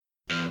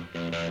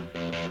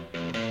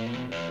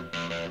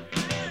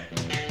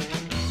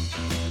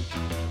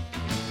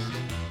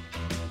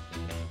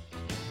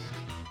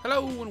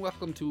Hello and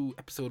welcome to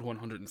episode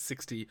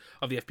 160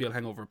 of the FPL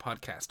Hangover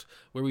podcast,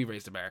 where we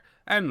raise the bar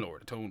and lower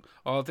the tone.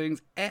 All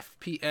things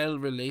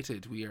FPL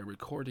related. We are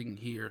recording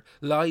here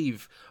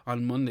live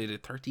on Monday the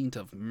 13th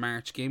of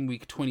March. Game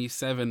week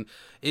 27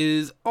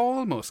 is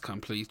almost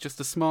complete. Just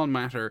a small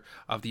matter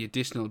of the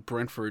additional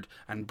Brentford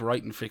and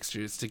Brighton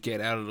fixtures to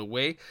get out of the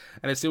way.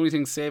 And it's the only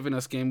thing saving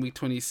us game week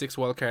 26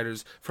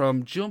 wildcarders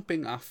from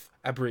jumping off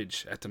a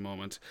bridge at the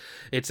moment.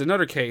 It's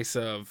another case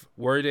of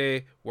were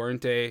they,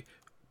 weren't they,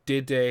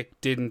 did they,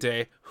 didn't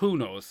they, who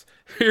knows?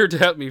 Here to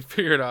help me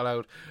figure it all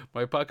out,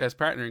 my podcast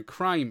partner in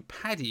crime,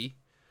 Paddy.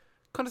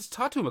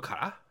 Constatu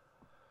Makara.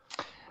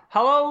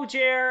 Hello,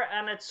 Jer,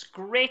 and it's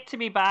great to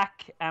be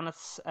back, and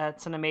it's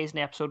an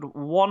amazing episode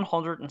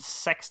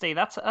 160.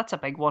 That's a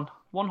big one.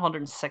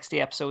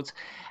 160 episodes,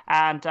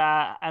 and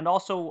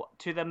also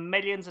to the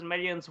millions and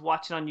millions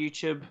watching on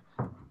YouTube,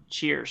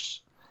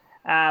 cheers.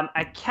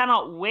 I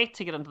cannot wait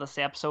to get into this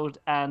episode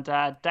and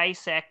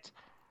dissect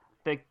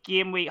the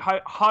game week, how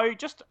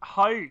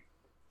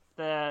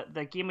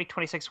the game week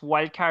 26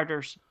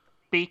 wildcarders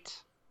beat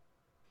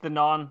the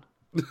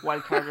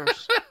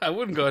non-wildcarders. I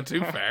wouldn't go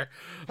too far.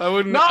 I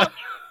wouldn't. No,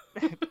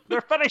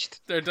 they're finished.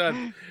 They're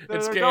done.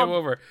 It's They're game done.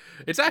 over.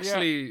 It's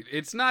actually,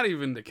 it's not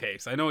even the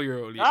case. I know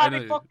you're only.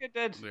 They fucking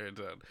did. They're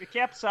done. We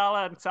kept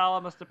Salah, and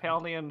Salah missed a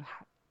penalty, and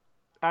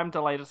I'm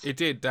delighted. It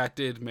did. That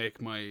did make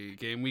my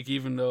game week,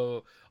 even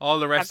though all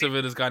the rest of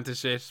it has gone to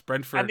shit.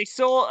 Brentford. And they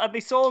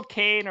sold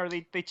Kane, or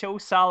they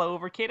chose Salah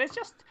over Kane. It's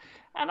just,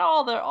 and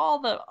all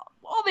the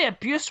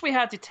abuse we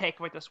had to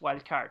take with this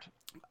wild card.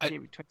 I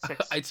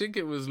think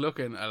it was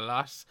looking a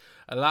lot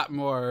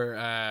more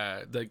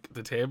like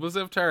the tables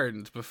have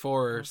turned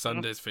before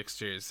Sunday's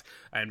fixtures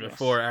and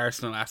before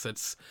Arsenal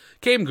assets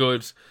came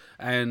good,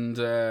 and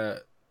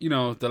you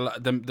know,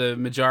 the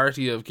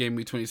majority of game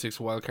week 26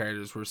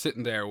 wildcarders were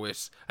sitting there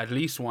with at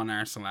least one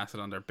Arsenal asset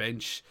on their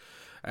bench,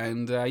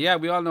 and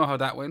we all know how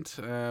that went.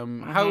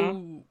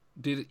 How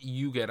did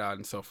you get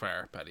on so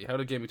far, Paddy? How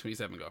did game week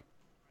 27 go?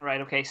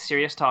 Right, okay,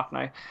 serious talk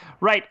now.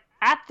 Right,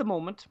 at the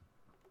moment,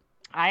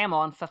 I am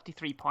on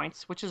 53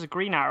 points, which is a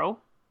green arrow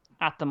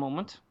at the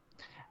moment.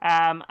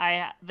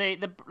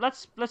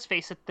 Let's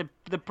face it,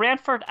 the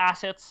Brentford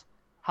assets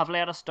have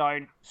let us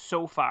down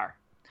so far.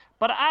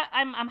 But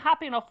I'm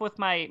happy enough with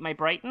my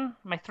Brighton.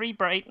 My three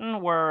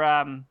Brighton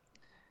were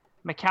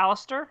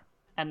McAllister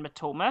and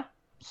Matoma,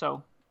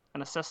 so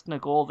an assist and a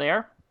goal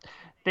there.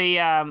 The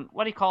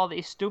what do you call the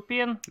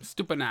Estupinan?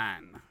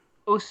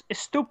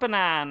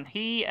 Estupinan.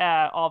 He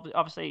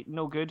obviously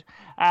no good.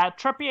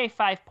 Trippier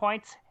 5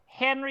 points.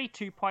 Henry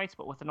 2 points,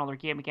 but with another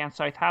game against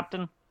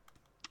Southampton.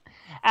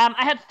 I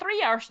had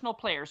three Arsenal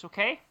players.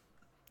 Okay.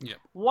 Yeah.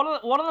 One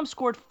of them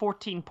scored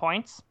 14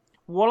 points.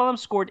 One of them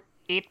scored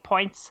 8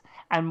 points,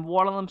 and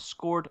one of them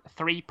scored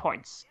 3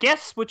 points.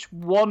 Guess which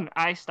one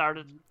I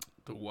started?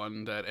 The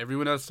one that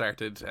everyone else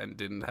started and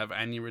didn't have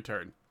any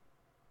return.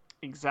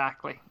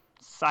 Exactly.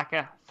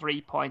 Saka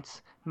 3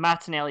 points,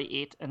 Martinelli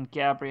 8, and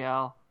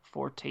Gabriel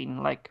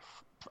 14.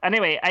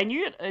 Anyway,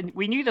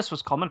 we knew this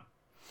was coming.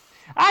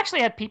 I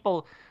actually had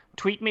people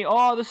tweet me,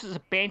 "Oh, this is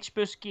a bench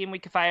boost game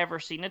week if I ever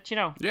seen it." You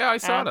know. Yeah, I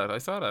saw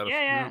that.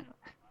 Yeah.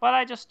 But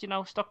I just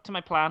stuck to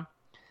my plan.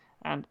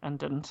 And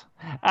didn't.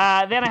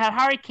 Then I had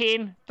Harry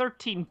Kane,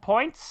 13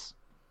 points.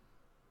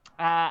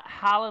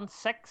 Haaland,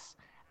 6.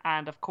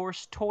 And, of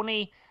course,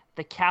 Tony,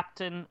 the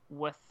captain,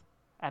 with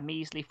a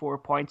measly 4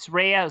 points.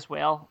 Raya as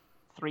well,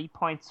 3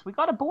 points. We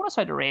got a bonus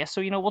out of Raya,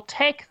 so, we'll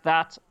take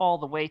that all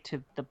the way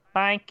to the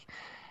bank.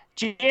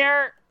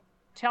 Jair,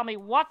 tell me,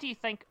 how do you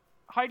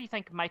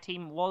think my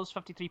team was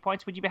 53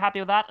 points? Would you be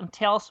happy with that? And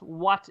tell us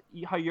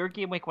how your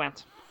game week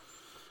went.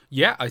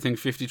 Yeah, I think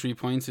 53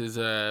 points is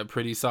a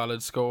pretty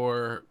solid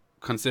score.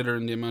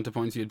 Considering the amount of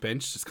points you had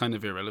benched, it's kind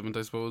of irrelevant,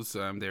 I suppose.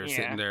 They were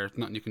sitting there,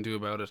 nothing you can do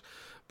about it.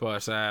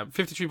 But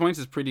 53 points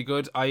is pretty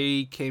good.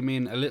 I came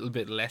in a little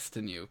bit less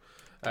than you.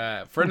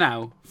 For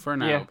now,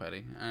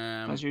 Paddy.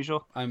 As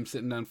usual. I'm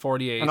sitting on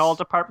 48. In all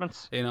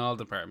departments? In all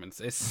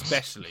departments,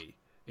 especially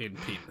in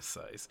penis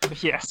size.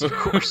 Yes, of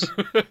course.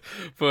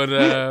 But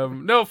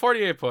no,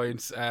 48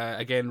 points.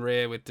 Again,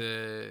 Ray with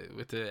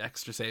the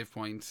extra save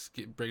points,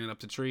 bringing it up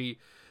to 3.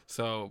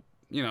 So,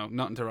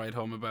 nothing to write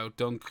home about.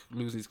 Dunk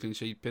losing his clean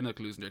sheet, Pinnock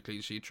losing their clean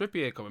sheet,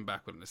 Trippier coming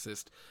back with an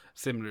assist,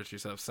 similar to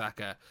yourself,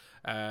 Saka,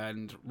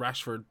 and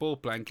Rashford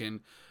both blanking.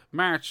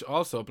 March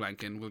also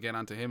blanking. We'll get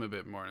onto him a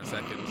bit more in a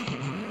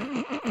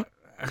second.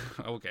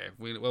 Okay,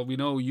 we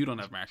know you don't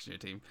have March in your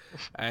team.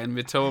 And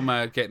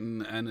Mitoma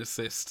getting an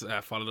assist,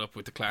 followed up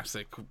with the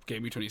classic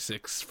Game Week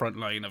 26 front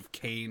line of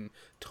Kane,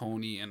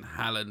 Tony and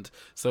Haaland.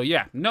 So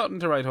yeah, nothing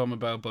to write home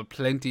about, but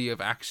plenty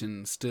of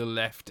action still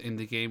left in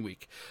the game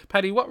week.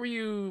 Paddy, what were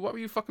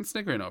you fucking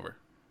sniggering over?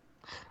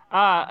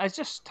 I was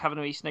just having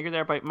a wee snigger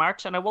there about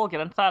March, and I will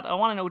get into that. I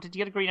want to know, did you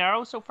get a green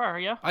arrow so far,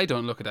 yeah? I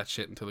don't look at that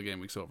shit until the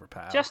game week's over,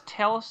 pal. Just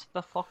tell us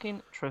the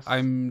fucking truth.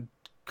 I'm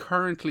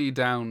currently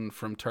down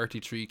from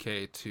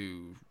 33k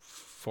to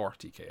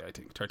 40k, I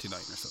think 39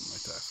 or something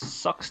like that.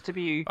 Sucks to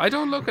be you. I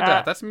don't look at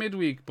that. That's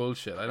midweek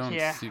bullshit. I don't.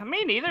 Yeah, see...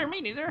 me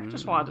neither.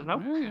 Just wanted to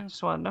know. Yeah.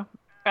 Just wanted to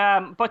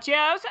know. But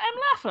yeah, I'm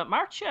laughing at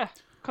March, yeah,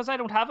 because I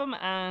don't have him,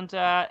 and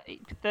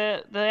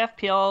the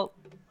FPL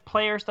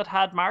players that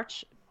had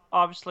March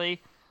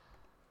obviously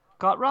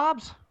got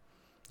robbed.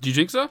 Do you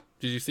think so?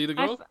 Did you see the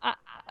goal?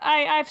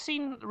 I've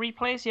seen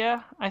replays.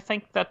 Yeah, I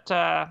think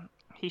that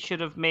he should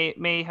have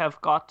may have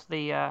got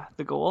the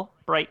goal.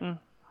 Brighton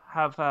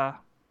have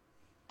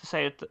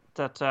decided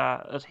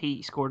that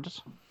he scored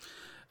it.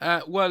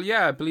 Well,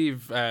 yeah, I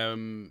believe.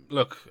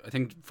 Look, I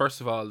think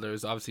first of all,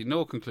 there's obviously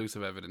no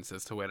conclusive evidence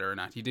as to whether or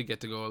not he did get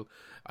the goal.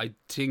 I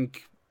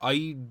think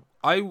I'm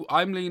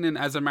leaning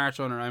as a March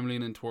owner. I'm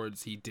leaning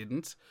towards he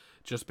didn't,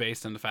 just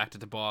based on the fact that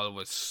the ball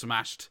was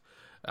smashed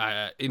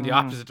in the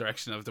opposite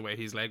direction of the way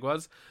his leg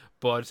was.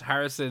 But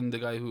Harrison, the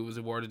guy who was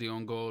awarded the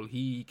own goal,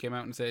 he came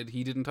out and said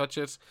he didn't touch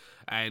it.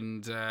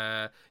 And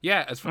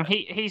yeah, as for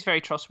he's a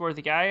very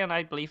trustworthy guy, and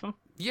I believe him.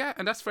 Yeah,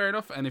 and that's fair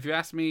enough. And if you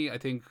ask me, I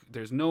think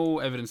there's no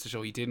evidence to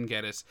show he didn't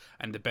get it,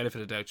 and the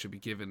benefit of doubt should be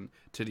given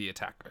to the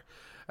attacker.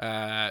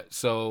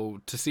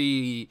 So to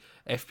see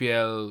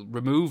FPL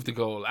remove the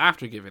goal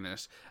after giving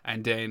it,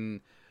 and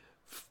then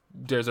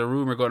there's a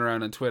rumor going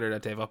around on Twitter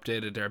that they've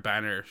updated their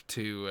banner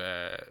to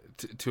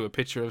a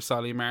picture of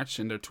Solly March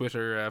in their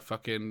Twitter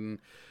fucking,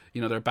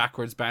 their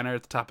backwards banner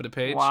at the top of the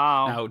page.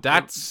 Wow. Now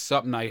that's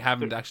something I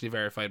haven't actually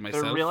verified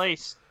myself. They're really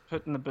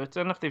putting the boot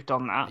in if they've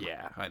done that.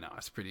 Yeah, I know.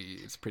 It's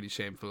pretty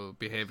shameful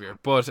behaviour.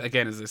 But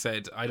again, as I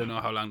said, I don't know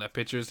how long that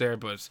picture's there,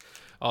 but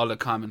all the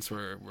comments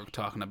were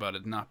talking about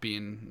it not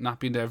being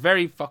there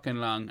very fucking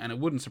long, and it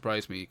wouldn't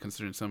surprise me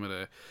considering some of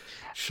the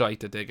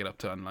shite that they get up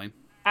to online.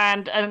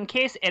 And in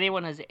case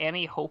anyone has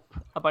any hope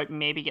about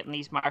maybe getting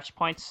these March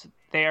points,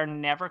 they are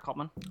never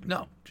coming.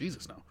 No,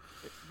 Jesus, no.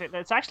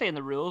 It's actually in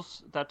the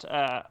rules that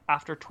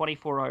after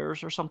 24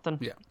 hours or something,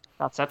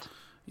 that's it.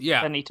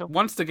 Yeah, Benito.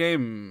 Once the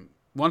game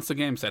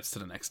sets to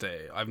the next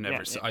day, I've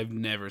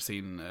never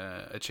seen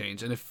a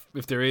change. And if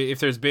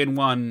there's been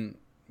one,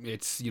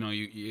 it's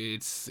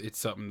it's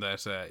something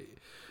that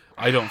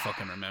I don't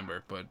fucking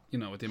remember. But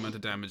with the amount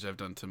of damage I've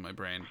done to my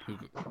brain,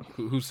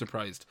 who's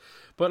surprised?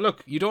 But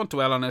look, you don't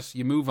dwell on it.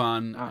 You move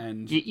on,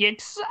 and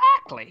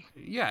exactly.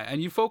 Yeah,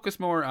 and you focus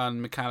more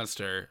on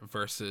McAllister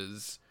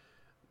versus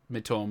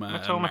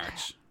Mitoma. And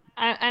March.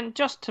 And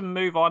just to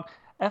move on,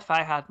 if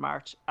I had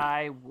March,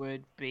 I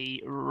would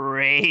be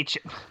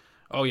raging.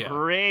 Oh yeah,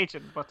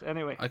 raging. But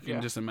anyway, I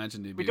can just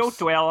imagine the abuse. We don't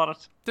dwell on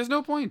it. There's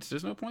no point.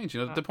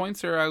 The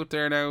points are out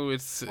there now.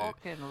 It's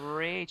fucking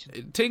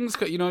raging. Things,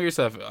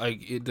 yourself.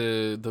 Like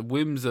the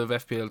whims of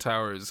FPL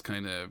Towers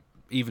kind of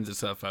evens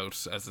itself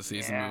out as the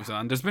season moves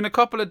on. There's been a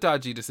couple of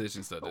dodgy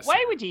decisions though.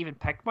 Why would you even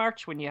pick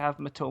March when you have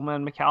Mitoma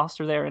and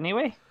McAllister there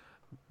anyway?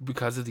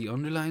 Because of the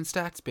underlying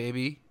stats,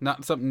 baby.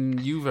 Not something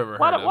you've ever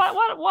heard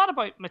of. What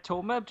about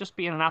Mitoma just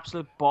being an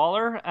absolute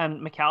baller and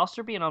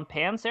McAllister being on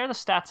pens? They're the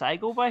stats I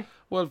go by.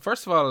 Well,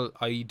 first of all,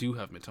 I do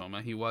have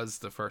Mitoma. He was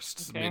the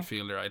first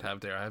midfielder I'd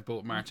have there. I have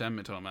both March and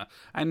Mitoma.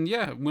 And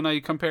yeah, when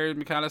I compared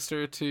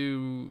McAllister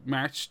to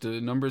March,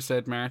 the numbers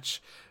said March.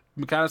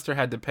 McAllister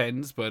had the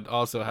pens, but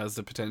also has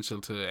the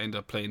potential to end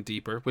up playing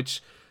deeper,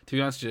 which, to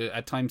be honest with you,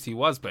 at times he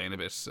was playing a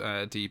bit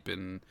deep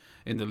in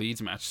the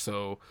Leeds match.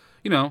 So,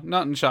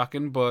 nothing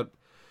shocking, but...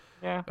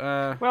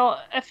 Yeah.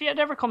 Well, if it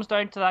ever comes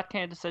down to that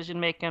kind of decision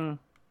making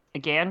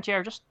again,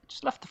 Jer, just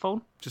lift the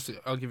phone.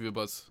 I'll give you a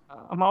buzz.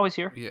 I'm always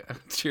here. Yeah.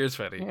 Cheers,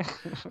 Fetty. Yeah.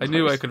 I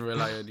knew I could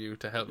rely on you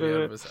to help me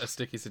out of a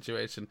sticky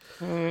situation.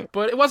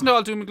 But it wasn't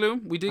all doom and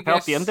gloom. We did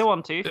help you into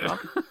one too.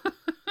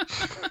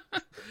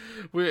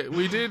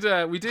 we did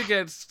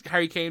get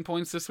Harry Kane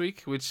points this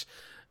week, which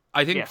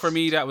I think for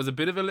me that was a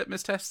bit of a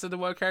litmus test of the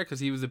wild card because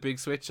he was a big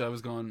switch. I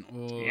was going,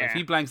 if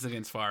he blanks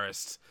against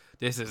Forest,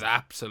 this is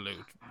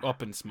absolute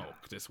up in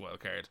smoke, this wild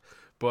card.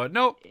 But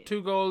no,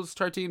 2 goals,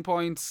 13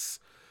 points.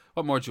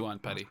 What more do you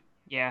want, Paddy?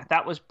 Yeah,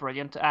 that was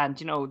brilliant, and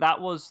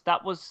that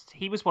was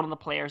he was one of the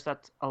players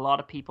that a lot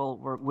of people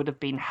would have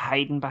been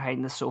hiding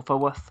behind the sofa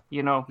with.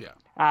 Yeah.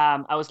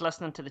 I was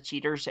listening to the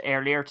Cheaters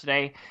earlier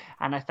today,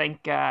 and I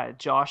think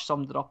Josh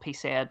summed it up. He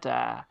said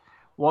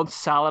once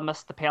Salah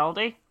missed the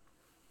penalty,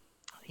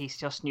 he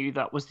just knew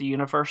that was the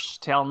universe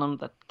telling him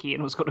that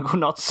Kane was going to go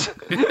nuts.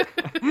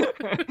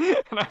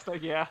 And I was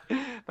like, yeah,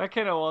 that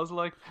kind of was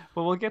like,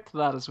 but we'll get to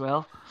that as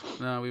well.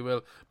 No, we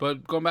will.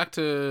 But going back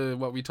to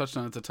what we touched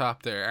on at the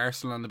top there,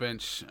 Arsenal on the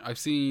bench. I've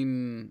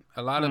seen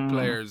a lot of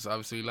players,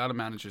 obviously a lot of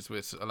managers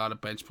with a lot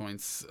of bench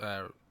points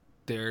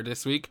there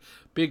this week.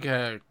 Big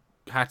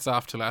hats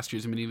off to last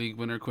year's mini league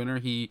winner Quinner.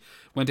 He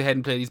went ahead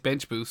and played his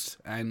bench boost,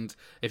 and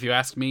if you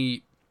ask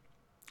me,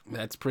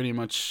 that's pretty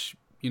much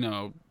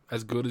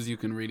as good as you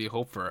can really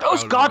hope for.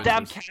 Those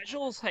goddamn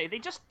casuals, hey, they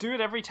just do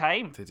it every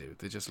time. They do.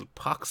 They just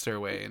pox their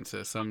way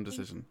into some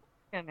decision.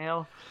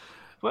 Hell.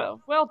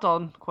 Well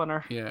done,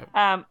 Quinner. Yeah.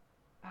 And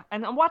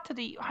what did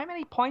he? How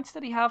many points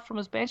did he have from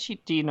his bench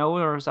sheet? Do you know,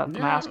 or is that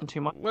asking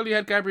too much? Well, he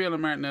had Gabriel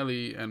and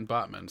Martinelli and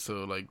Botman,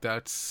 so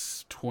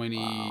that's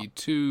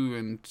 22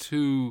 and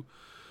 2.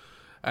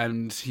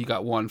 and he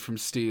got 1 from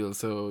Steele.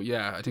 So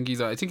yeah, I think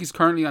he's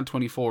currently on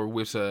 24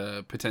 with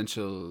a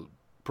potential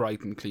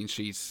Brighton clean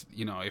sheet.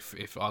 You know,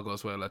 if all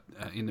goes well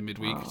in the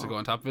midweek to go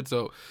on top of it.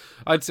 So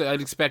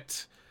I'd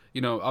expect. You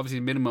know, obviously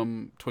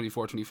minimum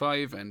 24,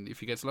 25, and if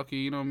he gets lucky,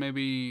 you know,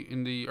 maybe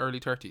in the early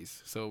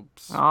 30s. So,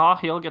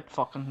 he'll get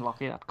fucking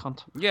lucky, that cunt.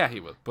 yeah, he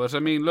will. But I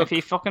mean, look, if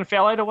he fucking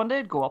fell out of one day,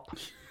 it'd go up.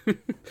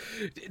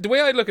 The way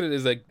I look at it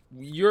is like,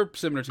 you're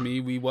similar to me.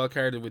 We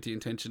wildcarded with the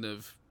intention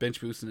of bench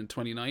boosting in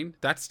 29.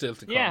 That's still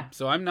to come. Yeah.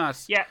 So I'm not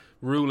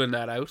ruling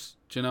that out.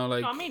 Do you know,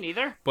 like, No, me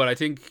neither. But I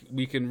think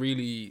we can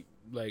really,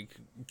 like,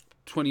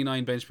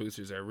 29 bench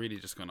boosters are really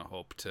just going to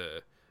hope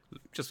to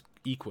just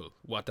equal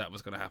what that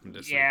was going to happen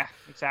this week. Yeah,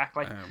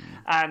 exactly.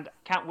 And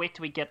can't wait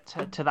till we get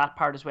to that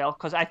part as well,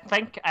 because I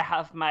think I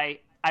have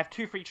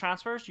 2 free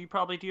transfers. You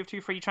probably do have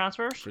 2 free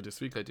transfers. For this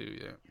week, I do,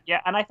 yeah.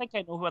 Yeah, and I think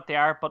I know what they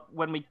are, but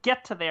when we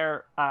get to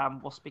there,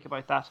 we'll speak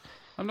about that.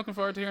 I'm looking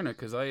forward to hearing it,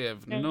 because I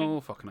have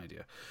no fucking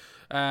idea.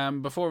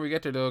 Before we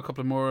get there, though, a couple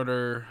of more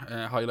other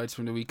highlights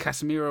from the week.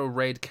 Casemiro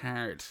red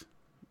card.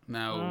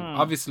 Now,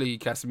 obviously,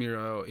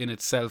 Casemiro in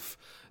itself,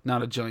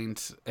 not a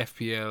giant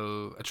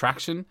FPL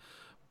attraction,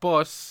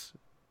 but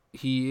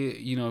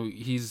he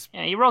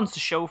runs the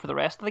show for the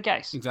rest of the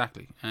guys.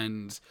 Exactly.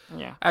 And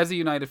as a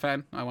United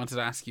fan, I wanted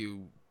to ask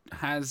you,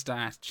 has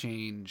that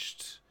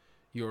changed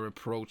your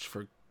approach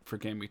for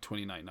game week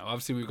 29? Now,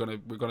 obviously, we're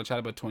gonna chat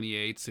about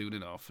 28 soon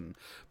enough,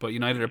 but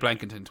United are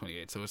blanking in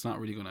 28, so it's not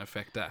really going to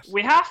affect that.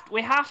 We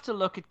have to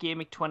look at game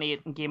week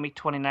 28 and game week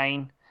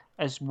 29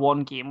 as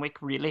one game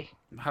week, really.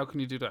 How can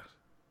you do that?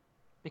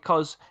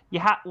 Because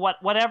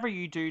whatever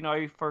you do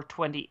now for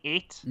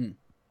 28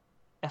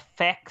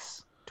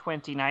 affects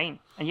 29,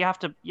 and you have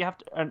to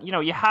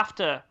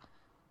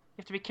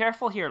be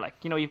careful here. Like,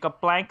 you know, you've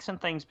got blanks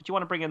and things, but you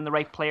want to bring in the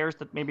right players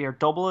that maybe are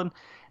doubling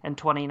in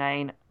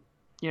 29.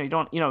 You know, you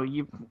don't.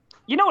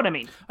 You know what I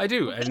mean. I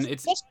do, and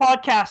this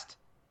podcast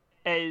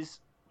is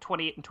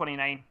 28 and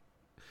 29.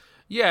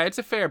 Yeah, it's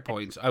a fair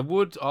point. I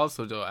would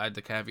also, though, add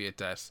the caveat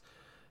that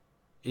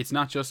it's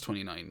not just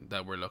 29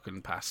 that we're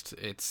looking past.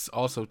 It's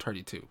also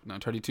 32. Now,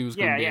 32 is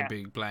going to be a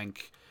big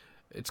blank.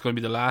 It's going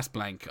to be the last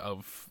blank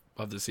of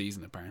the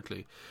season,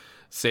 apparently,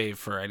 save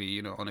for any,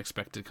 you know,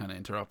 unexpected kind of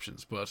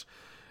interruptions. But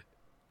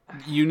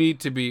you need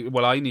to be,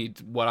 what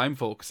I'm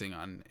focusing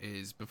on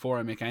is, before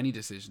I make any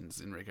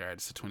decisions in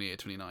regards to 28,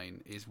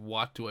 29, is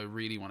what do I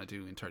really want to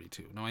do in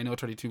 32? Now, I know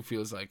 32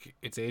 feels like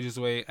it's ages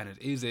away, and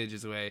it is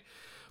ages away,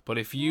 but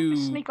if you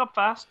sneak up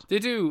fast, they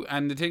do.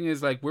 And the thing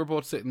is, like, we're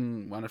both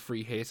sitting on a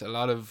free hit. A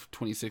lot of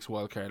 26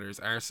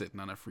 wildcarders are sitting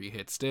on a free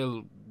hit.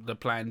 Still, the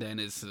plan then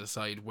is to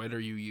decide whether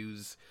you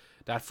use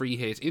that free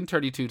hit in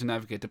 32 to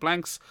navigate the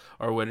blanks,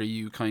 or whether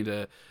you kind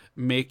of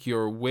make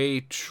your way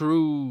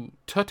through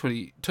to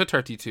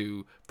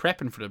 32,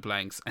 prepping for the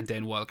blanks, and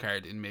then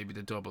wildcard in maybe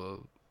the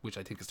double, which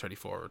I think is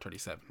 34 or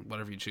 37,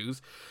 whatever you choose.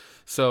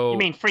 So you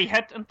mean free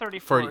hit in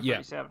 34 or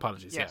 37? Yeah,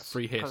 apologies, yes,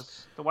 free hit.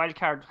 Because the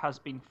wildcard has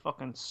been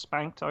fucking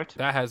spanked out.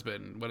 That has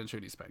been well and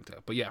truly spanked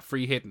out. But yeah,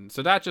 free hitting.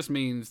 So that just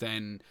means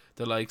then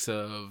the likes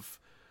of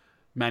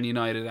Man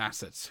United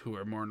assets, who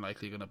are more than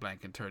likely going to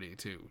blank in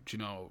 32. Do you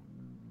know,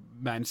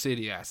 Man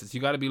City assets. You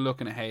got to be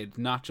looking ahead,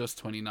 not just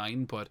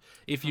 29, but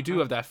if you do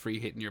have that free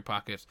hit in your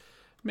pocket,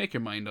 make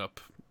your mind up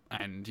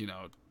and, you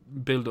know,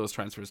 build those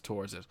transfers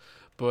towards it.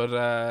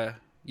 But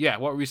yeah,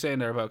 what were we saying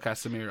there about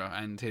Casemiro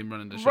and him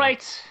running the show?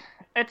 Right.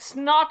 It's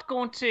not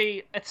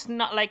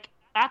like,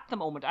 at the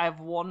moment, I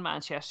have one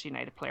Manchester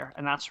United player,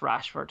 and that's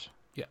Rashford.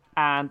 Yeah.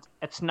 And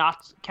it's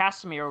not,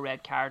 Casemiro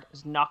red card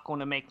is not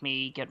going to make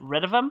me get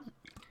rid of him.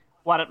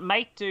 What it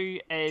might do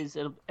is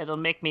it'll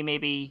make me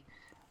maybe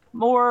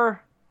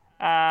more,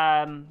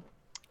 I'd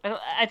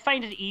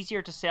find it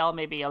easier to sell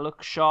maybe a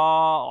Luke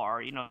Shaw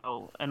or, you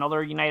know,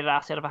 another United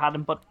asset if I had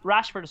him. But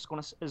Rashford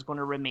is going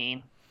to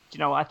remain. You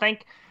know, I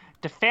think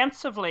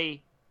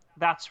defensively,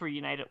 that's where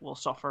United will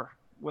suffer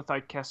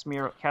without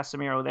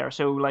Casemiro there.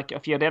 So, like,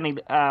 if you had any,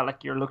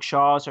 like your Luke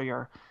Shaws or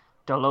your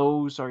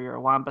Delos or your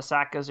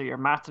Wan-Bissakas or your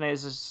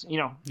Martinez's, you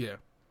know,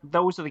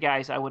 those are the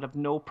guys I would have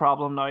no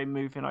problem now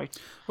moving out.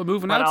 Well,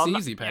 moving out's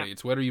easy, Paddy. Yeah.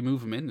 It's whether you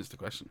move them in is the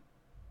question.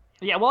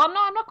 Yeah, well, I'm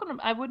not going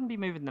to. I wouldn't be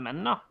moving them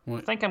in. No, what?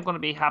 I think I'm going to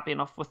be happy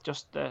enough with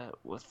just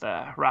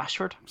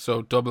Rashford.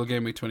 So double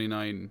game week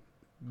 29.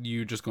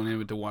 You just going in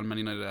with the one Man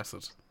United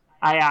asset.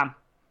 I am.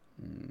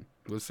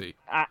 We'll see.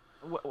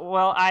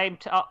 Well,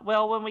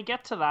 when we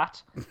get to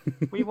that,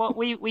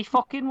 we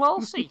fucking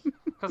will see,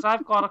 because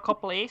I've got a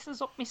couple of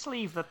aces up my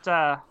sleeve that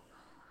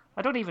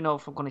I don't even know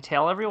if I'm going to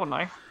tell everyone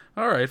now.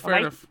 All right, fair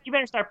enough. You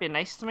better start being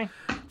nice to me.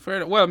 Fair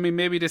enough. Well, I mean,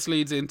 maybe this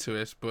leads into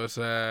it, but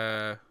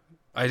I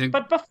think.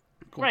 But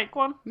right,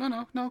 go on.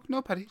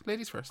 No, Paddy.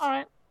 Ladies first. All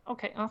right.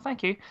 Okay. Oh,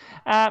 thank you.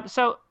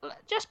 So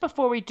just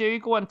before we do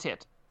go into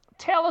it,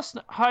 tell us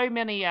how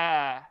many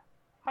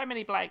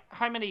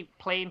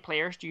playing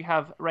players do you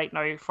have right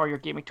now for your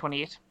Game Week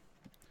 28?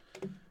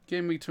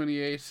 Game Week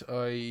 28,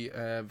 I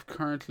have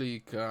currently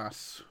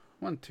got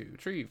 1, 2,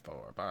 3,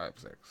 4, 5,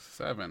 6,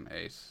 7,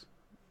 8,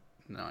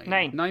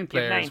 9. 9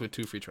 players with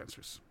 2 free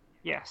transfers.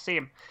 Yeah,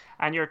 same.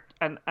 And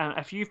and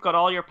if you've got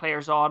all your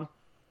players on,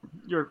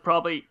 you're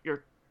probably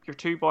your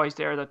two boys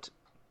there that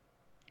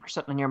are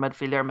sitting in your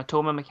midfield there,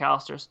 Matoma,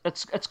 McAllister.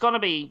 It's gonna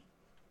be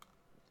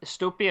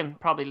dystopian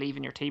probably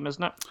leaving your team,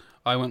 isn't it?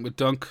 I went with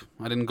Dunk.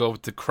 I didn't go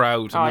with the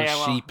crowd. I'm Oh not a yeah,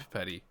 well, sheep,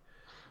 Petty.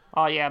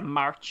 oh yeah,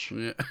 March.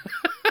 Yeah.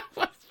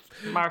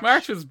 March.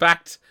 March was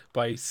backed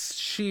by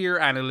sheer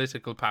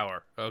analytical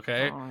power,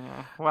 okay? Oh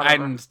yeah,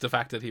 whatever. And the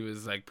fact that he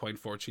was like zero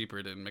point 0.4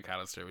 cheaper than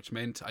McAllister, which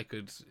meant I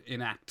could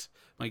enact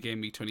my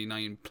Game Week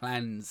 29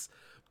 plans.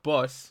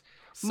 But,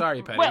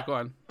 sorry, Petty, Well, go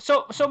on.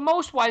 So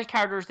most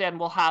wildcarders then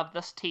will have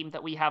this team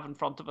that we have in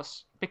front of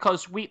us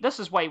because this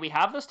is why we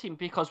have this team,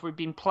 because we've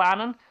been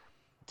planning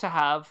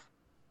to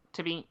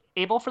be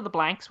able for the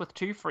blanks with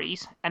 2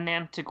 frees and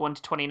then to go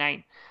into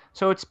 29.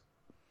 So it's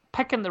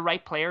picking the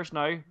right players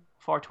now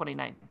for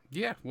 29.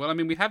 Yeah, well, I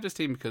mean, we have this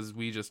team because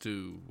we just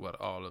do what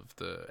all of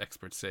the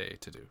experts say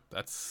to do.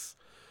 That's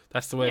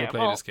the way to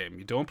play this game.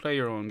 You don't play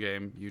your own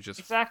game. You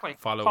just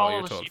follow what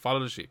you're told. Follow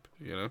the sheep,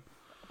 you know?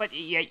 But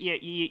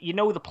you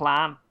know the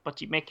plan,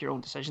 but you make your own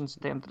decisions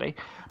at the end of the day.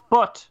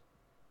 But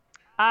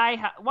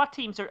what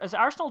teams is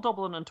Arsenal,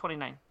 Dublin, and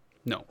 29?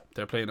 No,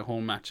 they're playing a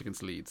home match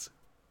against Leeds.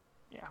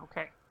 Yeah,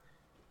 okay.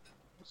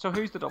 So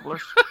who's the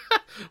doublers?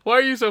 Why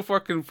are you so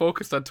fucking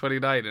focused on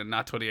 29 and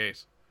not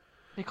 28?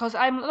 Because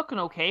I'm looking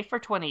okay for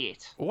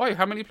 28. Why?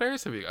 How many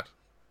players have you got?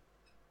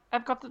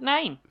 I've got the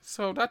 9.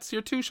 So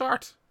you're too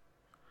short.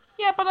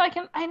 Yeah, but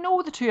I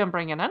know the 2 I'm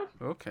bringing in.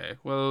 Okay,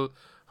 well,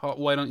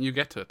 why don't you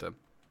get to it then?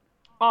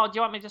 Oh, do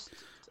you want me just...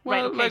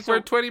 Well, right, okay, we're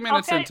 20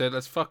 minutes into it.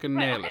 Let's fucking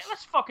nail it.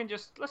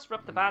 Let's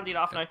rip the band-aid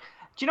off now.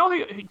 Do you know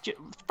who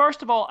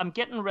first of all, I'm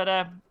getting rid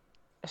of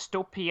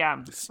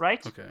Estopian,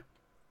 right? Okay.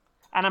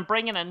 And I'm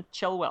bringing in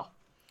Chilwell.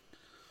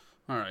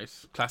 All right,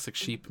 classic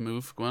sheep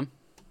move. Go on.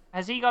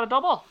 Has he got a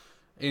double?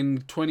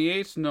 In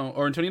 28, no,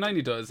 or in 29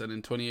 he does, and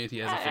in 28 he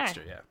has a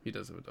fixture. Yeah, he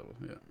does have a double.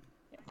 Yeah.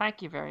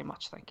 Thank you very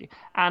much. Thank you.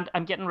 And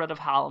I'm getting rid of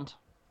Haaland.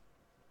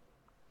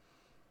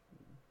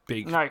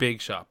 Big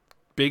shot.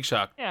 Big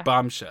shot. Yeah.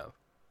 Bombshell.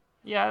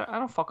 Yeah, I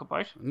don't fuck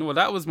about. No, well,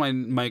 that was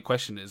my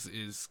question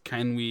is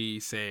can we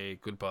say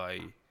goodbye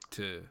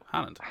to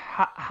Haaland?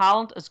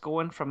 Haaland is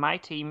going from my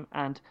team,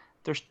 and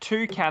there's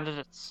 2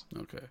 candidates.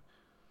 Okay.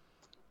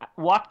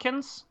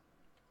 Watkins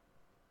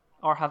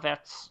or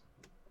Havertz.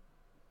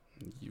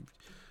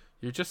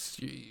 You're just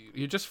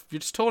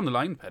towing the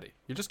line, Petty.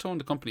 You're just towing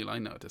the company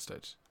line now at this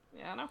stage.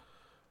 Yeah, I know.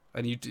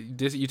 And you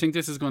think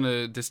this is going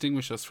to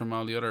distinguish us from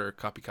all the other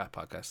copycat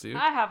podcasts, do you?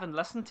 I haven't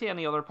listened to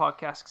any other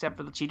podcasts except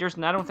for the Cheaters,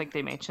 and I don't think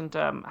they mentioned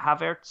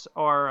Havertz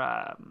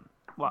or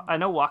well, I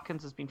know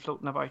Watkins has been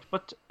floating about,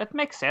 but it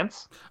makes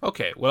sense.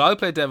 Okay, well, I'll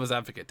play devil's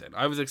advocate then.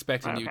 I was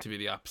expecting you to be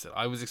the opposite.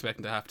 I was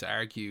expecting to have to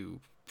argue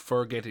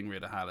for getting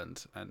rid of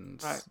Haaland,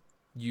 and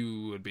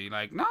you would be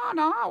like, no,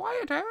 why are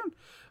you doing?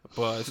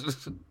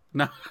 But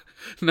no,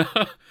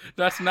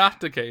 that's not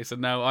the case.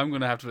 And now I'm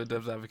going to have to play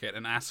devil's advocate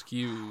and ask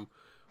you,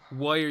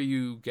 why are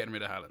you getting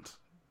rid of Haaland?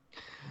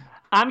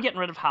 I'm getting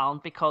rid of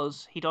Haaland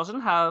because he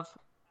doesn't have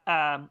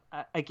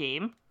a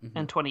game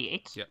in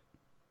 28. Yeah.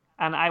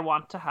 And I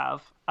want to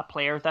have a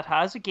player that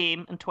has a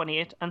game in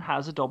 28 and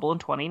has a double in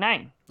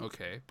 29.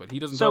 Okay, but he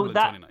doesn't double in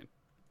 29.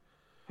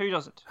 Who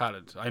does it?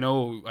 Haaland. I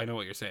know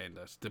what you're saying.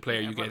 That the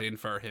player you get in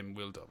for him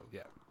will double.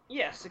 Yeah.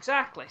 Yes,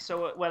 exactly.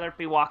 So whether it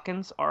be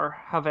Watkins or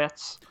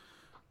Havertz.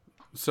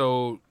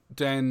 So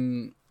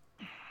then,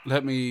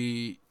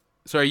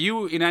 So are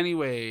you in any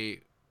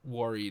way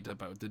worried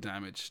about the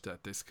damage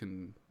that this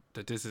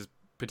is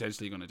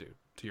potentially going to do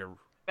to your?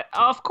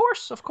 Of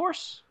course,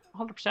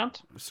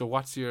 100%. So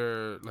what's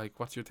your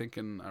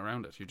thinking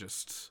around it? You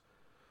just,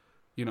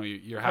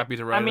 you're happy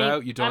to ride it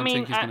out. You don't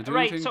think he's going to do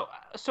anything.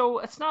 So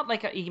it's not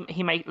like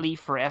he might leave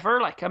forever.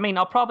 Like, I mean,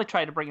 I'll probably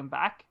try to bring him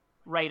back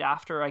right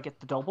after I get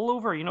the double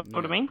over. You know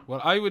what I mean?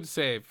 Well, I would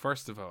say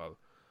first of all,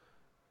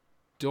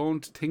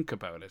 don't think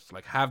about it.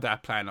 Like, have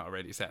that plan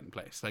already set in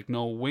place. Like,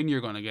 know when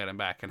you're going to get him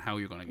back and how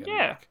you're going to get him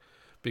back.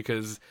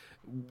 Because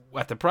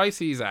at the price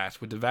he's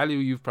at, with the value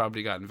you've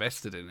probably got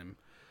invested in him,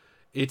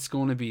 it's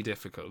going to be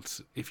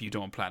difficult if you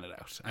don't plan it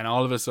out. And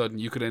all of a sudden,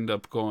 you could end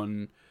up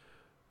going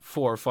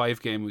 4 or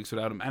 5 game weeks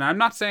without him. And I'm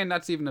not saying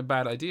that's even a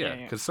bad idea,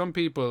 because some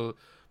people,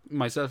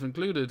 myself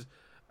included,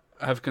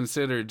 have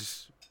considered,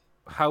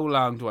 how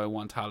long do I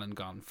want Haaland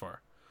gone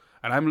for?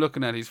 And I'm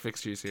looking at his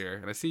fixtures here,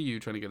 and I see you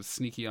trying to get a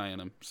sneaky eye on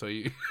him, so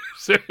you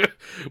know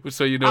I'm what's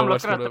looking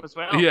going at them as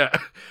well. Yeah,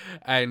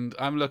 and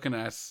I'm looking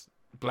at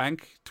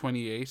blank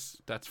 28.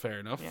 That's fair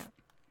enough.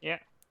 Yeah.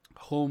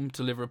 Home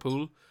to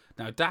Liverpool.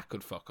 Now that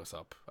could fuck us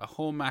up. A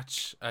home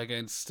match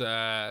against,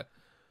 a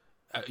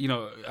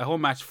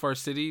home match for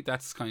City.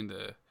 That's kind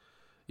of,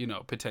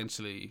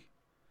 potentially.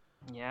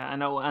 Yeah, I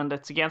know, and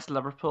it's against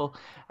Liverpool,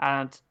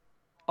 and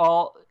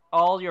all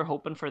you're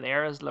hoping for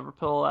there is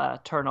Liverpool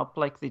turn up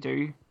like they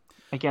do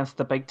against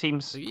the big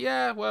teams.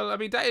 Yeah, well, I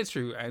mean, that is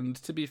true. And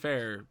to be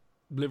fair,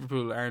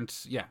 Liverpool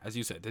aren't, as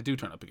you said, they do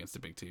turn up against the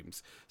big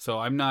teams. So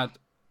I'm not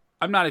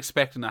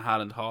expecting a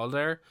Haaland haul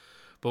there.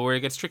 But where it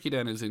gets tricky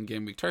then is in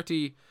game week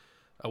 30,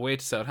 away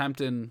to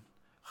Southampton,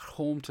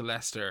 home to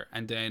Leicester,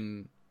 and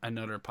then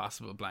another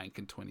possible blank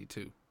in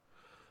 22.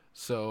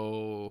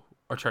 So,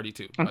 or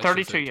 32. And I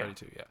should 32, say yeah.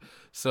 32, yeah.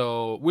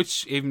 So,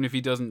 which even if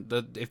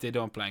if they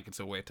don't blank, it's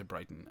away to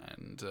Brighton,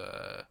 and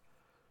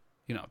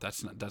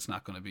that's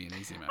not going to be an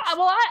easy match.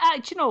 Well,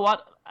 do you know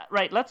what?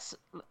 Right, let's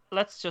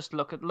just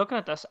looking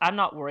at this. I'm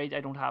not worried.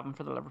 I don't have him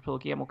for the Liverpool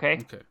game.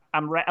 Okay. Okay.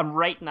 I'm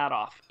writing that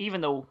off,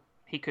 even though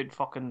he could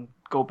fucking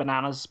go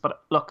bananas.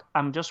 But look,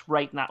 I'm just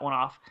writing that one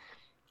off.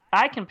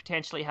 I can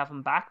potentially have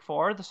him back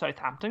for the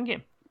Southampton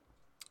game.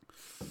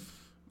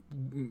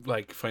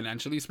 Like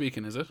financially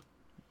speaking, is it?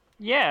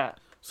 Yeah.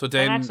 So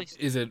then,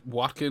 is it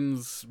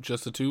Watkins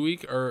just a 2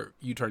 week, or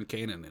you turn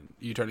Kane in?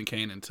 You turning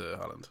Kane into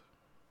Haaland?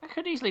 I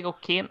could easily go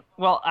Kane.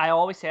 Well, I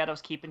always said I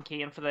was keeping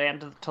Kane for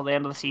till the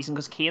end of the season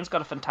because Kane's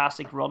got a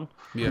fantastic run.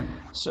 Yeah.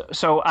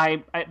 So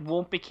I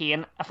won't be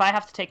Kane. If I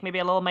have to take maybe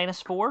a little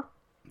 -4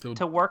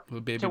 to work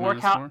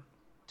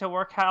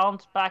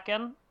Haaland back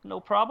in, no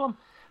problem,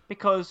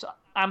 because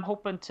I'm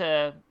hoping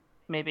to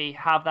maybe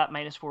have that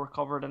 -4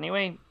 covered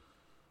anyway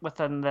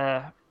within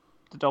the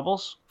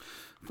doubles.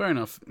 Fair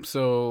enough.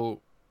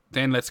 So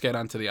then let's get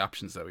on to the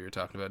options that we were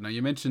talking about. Now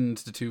you mentioned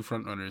the two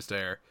front runners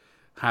there,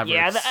 Havertz.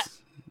 Yeah,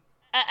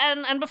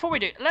 and before we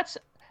do,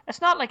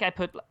 it's not like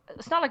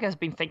I've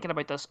been thinking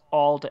about this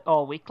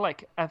all week.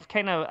 Like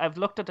I've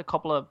looked at a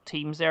couple of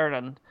teams there,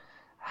 and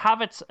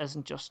Havertz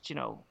isn't just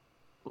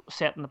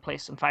setting the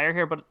place on fire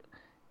here, but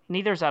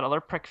neither is that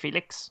other prick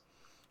Felix.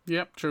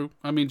 Yep, true.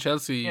 I mean,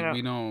 Chelsea,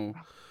 we know,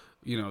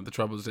 the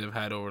troubles they've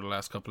had over the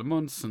last couple of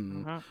months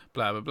and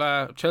blah, blah,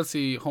 blah.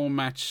 Chelsea home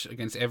match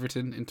against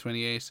Everton in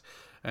 28,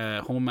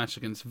 home match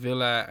against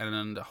Villa,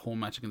 and a home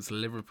match against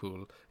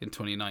Liverpool in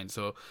 29.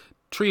 So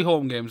 3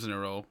 home games in a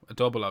row, a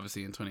double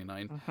obviously in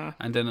 29,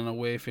 and then an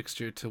away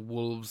fixture to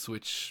Wolves,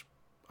 which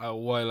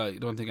while I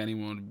don't think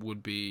anyone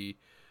would be,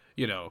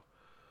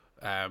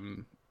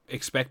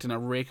 expecting a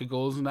rake of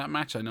goals in that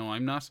match, I know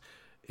I'm not,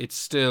 it's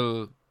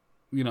still...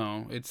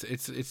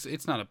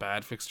 it's not a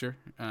bad fixture,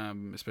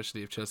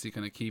 especially if Chelsea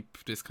kind of keep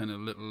this kind of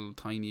little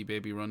tiny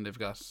baby run they've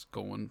got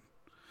going.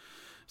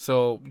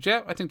 So,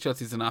 yeah, I think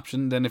Chelsea's an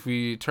option. Then if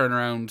we turn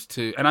around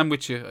to... And I'm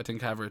with you, I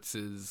think Havertz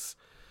is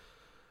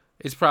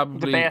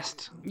probably... the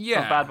best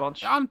of bad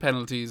bunch. On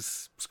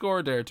penalties,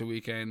 scored there to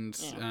weekend.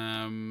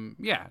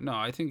 Yeah.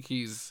 I think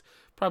he's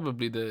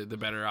probably the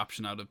better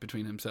option out of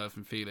between himself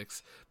and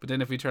Felix. But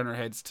then if we turn our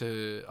heads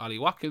to Ollie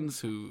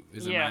Watkins, who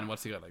is a man,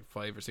 what's he got, like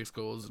 5 or 6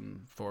 goals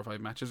in 4 or 5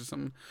 matches or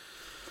something?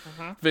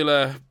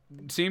 Villa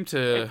seem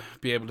to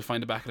be able to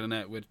find the back of the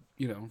net with,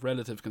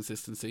 relative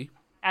consistency.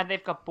 And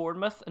they've got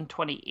Bournemouth in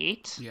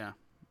 28. Yeah.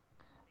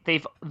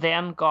 They've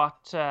then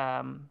got...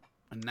 a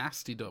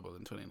nasty double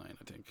in 29,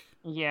 I think.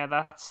 Yeah,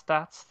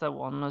 that's the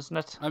one, isn't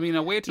it? I mean,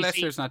 away to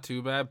Leicester's not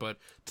too bad, but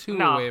 2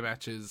 away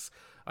matches...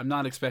 I'm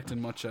not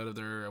expecting much out of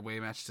their away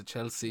match to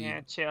Chelsea.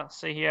 Yeah,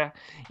 Chelsea, yeah.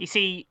 You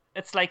see,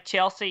 it's like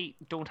Chelsea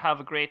don't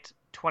have a great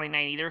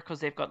 29 either because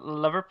they've got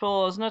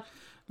Liverpool, isn't it?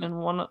 And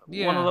one of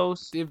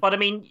those. But I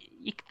mean,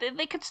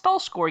 they could still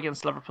score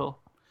against Liverpool.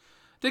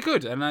 They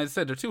could, and as I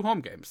said, they're 2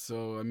 home games,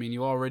 so I mean,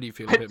 you already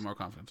feel a bit more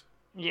confident.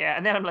 Yeah,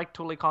 and then I'm like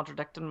totally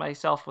contradicting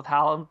myself with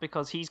Haaland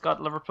because he's got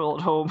Liverpool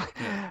at home,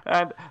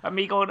 and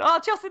me going,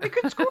 Chelsea, they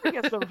couldn't score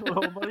against Liverpool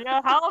at home. But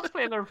yeah, Haaland's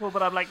playing Liverpool,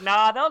 but I'm like,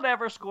 nah, they'll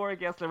never score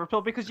against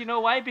Liverpool because you know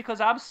why?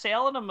 Because I'm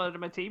selling them out of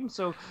my team.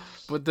 So,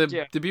 but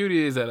the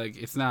beauty is that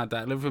it's not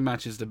that Liverpool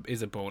match is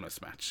a bonus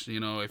match.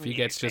 If he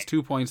gets just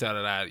 2 points out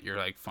of that, you're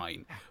like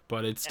fine.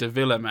 But it's the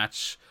Villa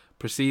match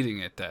preceding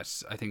it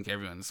that I think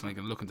everyone's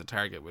looking to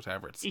target with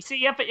Havertz. You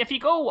see, if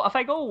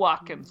I go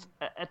Watkins,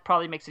 it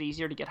probably makes it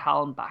easier to get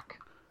Haaland back.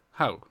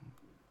 How?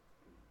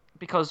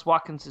 Because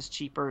Watkins is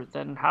cheaper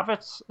than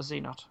Havertz, is he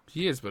not?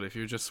 He is, but if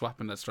you're just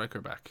swapping that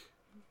striker back,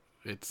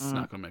 it's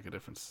not going to make a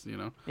difference,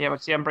 Yeah,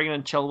 but see, I'm bringing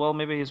in Chilwell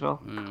maybe as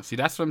well. See,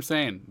 that's what I'm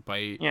saying.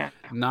 By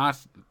not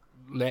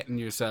letting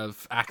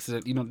yourself not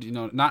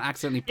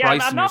accidentally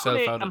pricing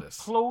yourself out of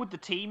this. I'm not going to implode the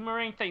team or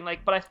anything,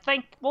 but I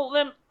think, well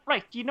then,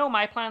 right, do you know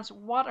my plans?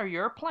 What are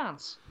your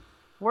plans?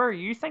 Where are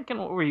you thinking?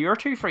 What were your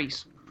 2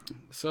 frees?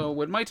 So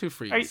with my 2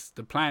 frees,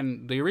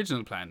 the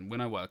original plan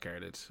when I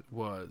wildcarded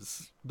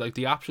was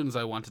the options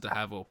I wanted to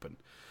have open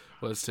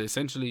was to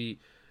essentially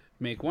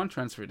make 1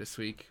 transfer this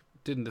week.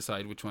 Didn't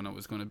decide which one it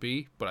was going to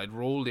be, but I'd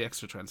roll the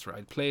extra transfer.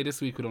 I'd play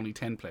this week with only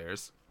 10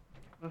 players,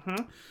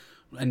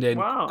 and then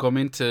come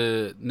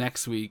into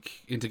next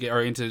week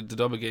into the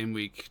double game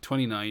week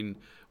 29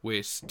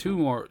 with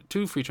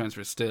 2 free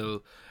transfers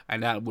still,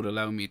 and that would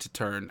allow me to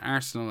turn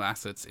Arsenal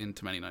assets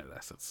into Man United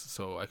assets.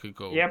 So I could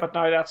go... Yeah, but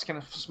now that's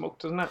kind of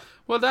smoked, isn't it?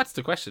 Well, that's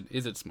the question.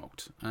 Is it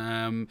smoked?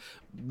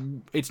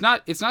 It's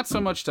not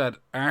so much that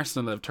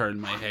Arsenal have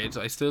turned my head.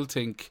 I still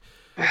think...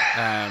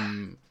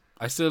 I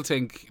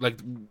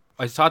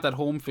thought that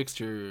home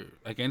fixture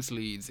against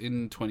Leeds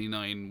in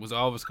 29 was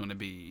always going to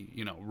be,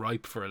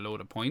 ripe for a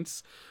load of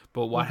points.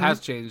 But what has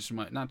changed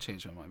my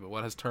mind, but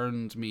what has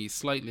turned me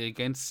slightly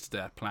against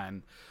that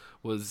plan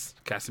was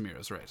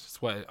Casemiro's rate.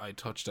 That's why I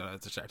touched on it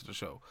at the start of the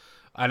show.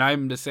 And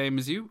I'm the same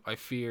as you. I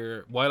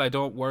fear, while I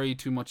don't worry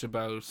too much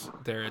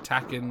about their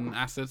attacking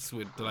assets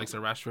with the likes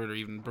of Rashford or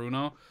even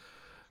Bruno,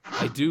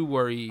 I do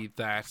worry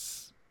that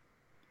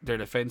their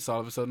defence all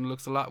of a sudden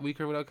looks a lot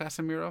weaker without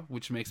Casemiro,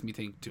 which makes me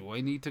think, do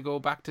I need to go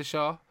back to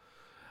Shaw?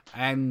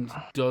 And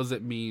does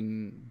it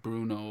mean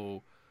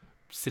Bruno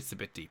sits a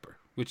bit deeper?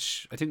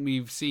 Which I think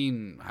we've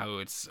seen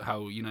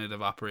how United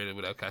have operated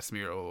without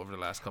Casemiro over the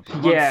last couple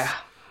of months. Yeah.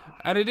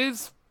 And it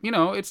is,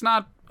 it's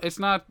not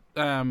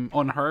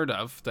unheard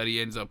of that he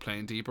ends up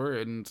playing deeper,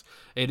 and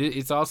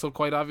it's also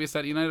quite obvious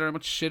that United are a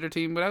much shitter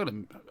team without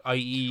him,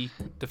 i.e.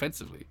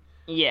 defensively.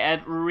 Yeah,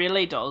 it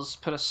really does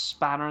put a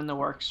spanner in the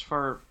works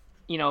for,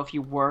 if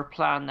you were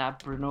planning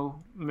that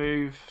Bruno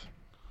move,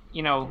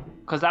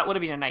 because that would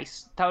have been a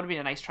nice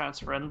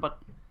transfer in. But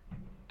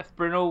if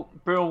Bruno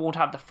won't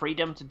have the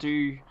freedom to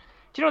do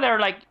there,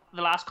 like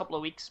the last couple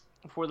of weeks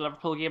before the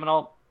Liverpool game and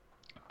all,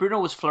 Bruno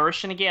was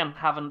flourishing again,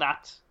 having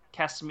that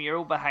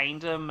Casemiro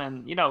behind him,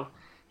 and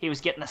he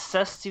was getting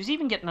assists. He was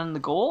even getting in the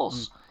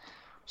goals.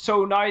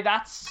 So now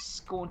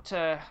that's going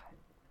to.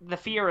 The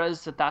fear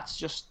is that's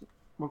just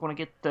we're going to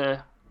get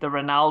the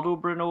Ronaldo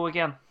Bruno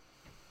again.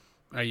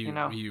 Are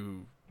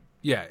you?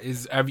 Yeah.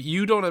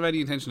 You don't have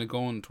any intention of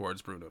going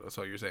towards Bruno? That's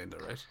what you're saying,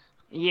 though, right?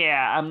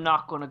 Yeah, I'm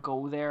not going to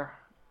go there.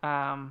 No,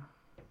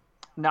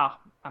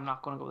 I'm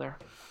not going to go there.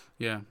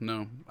 Yeah,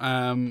 no.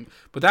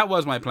 But that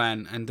was my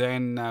plan, and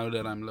then now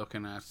that I'm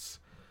looking at,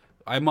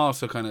 I'm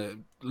also kind of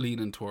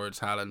leaning towards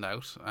Haaland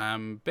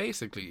out.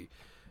 Basically,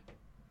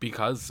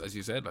 because as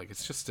you said, like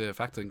it's just the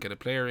fact that I can get a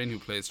player in who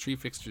plays 3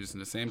 fixtures in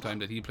the same time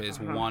that he plays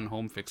 1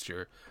 home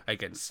fixture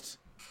against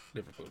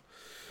Liverpool,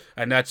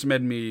 and that's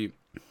made me,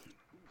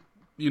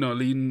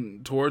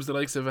 lean towards the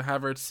likes of a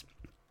Havertz,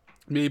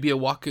 maybe a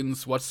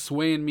Watkins. What's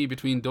swaying me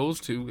between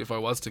those two, if I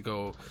was to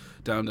go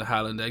down the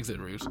Haaland exit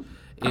route,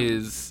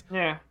 is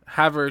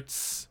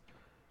Havertz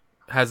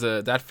has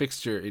that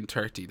fixture in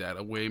 30, that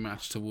away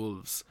match to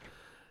Wolves,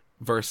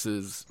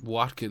 versus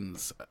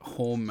Watkins'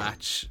 home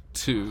match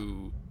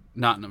to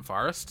Nottingham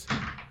Forest.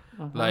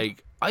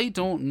 Like, I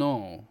don't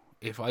know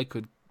if I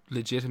could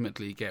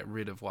legitimately get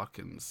rid of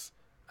Watkins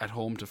at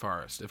home to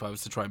Forest if I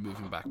was to try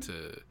moving back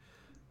to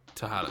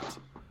Haaland.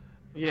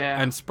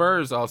 Yeah. And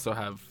Spurs also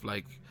have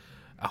like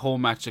a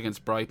home match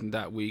against Brighton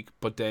that week,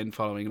 but then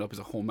following it up is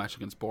a home match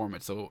against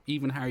Bournemouth. So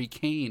even Harry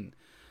Kane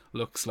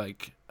looks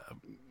like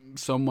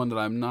someone that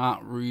I'm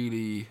not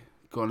really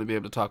going to be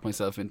able to talk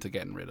myself into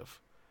getting rid of.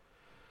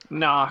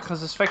 Nah,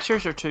 because his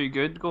fixtures are too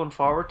good going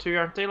forward too,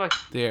 aren't they? Like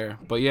there,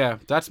 but yeah,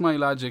 that's my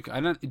logic.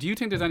 Do you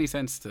think there's any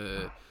sense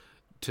to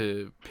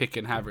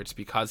picking Havertz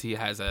because he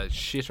has a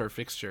shitter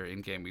fixture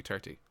in game week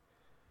 30?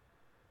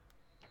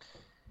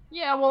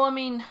 Yeah, well, I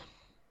mean,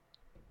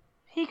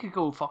 he could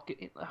go fuck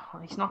it.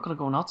 He's not going to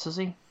go nuts, is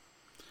he?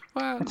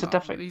 Well, it's no, a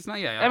different. He's not.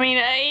 Yeah. I mean,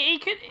 he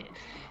could.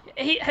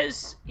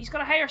 He's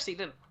got a higher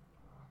ceiling.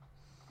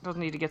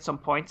 Doesn't need to get some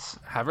points.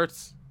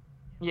 Havertz.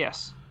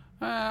 Yes.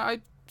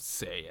 I'd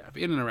say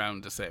in and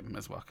around the same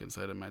as Watkins,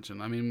 I'd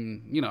imagine. I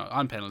mean,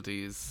 on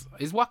penalties.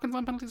 Is Watkins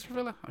on penalties for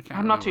Villa?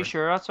 I'm not too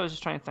sure. That's what I was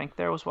just trying to think.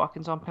 There was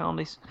Watkins on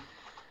penalties.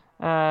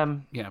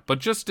 Yeah, but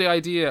just the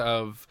idea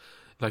of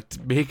like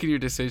making your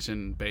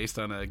decision based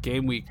on a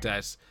game week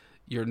that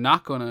you're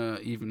not gonna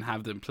even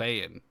have them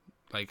play in.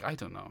 Like, I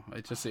don't know.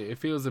 It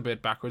feels a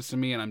bit backwards to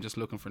me, and I'm just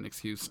looking for an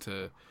excuse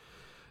to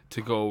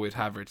go with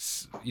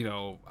Havertz.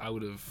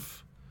 Out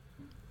of.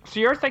 So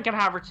you're thinking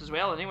Havertz as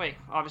well, anyway,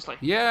 obviously.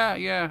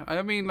 Yeah.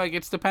 I mean, like,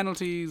 it's the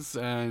penalties,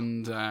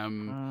 and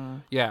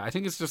I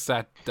think it's just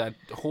that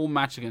home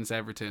match against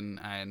Everton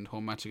and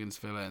home match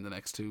against Villa in the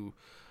next two.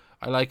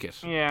 I like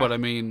it. Yeah. But I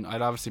mean,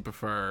 I'd obviously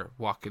prefer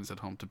Watkins at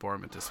home to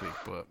Bournemouth this week,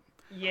 but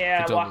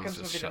yeah, Watkins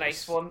would be the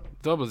nice one.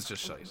 Double's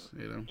just shite,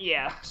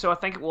 Yeah, so I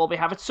think it will be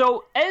Havertz.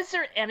 So is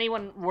there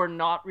anyone we're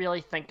not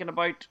really thinking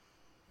about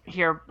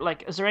here?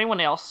 Like, is there anyone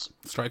else?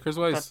 Strikers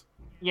wise?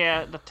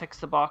 That ticks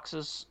the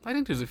boxes. I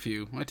think there's a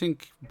few. I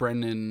think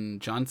Brennan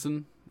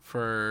Johnson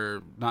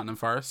for Nottingham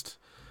Forest.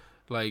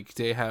 Like,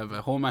 they have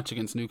a home match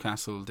against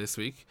Newcastle this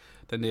week.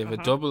 Then they have a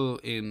double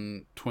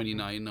in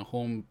 29, a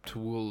home to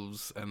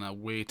Wolves and a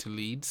away to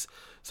Leeds.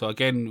 So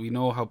again, we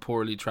know how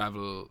poorly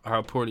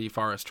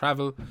Forest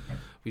travel.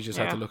 We just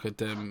have to look at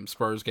them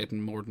Spurs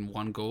getting more than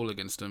 1 goal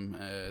against them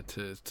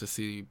to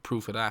see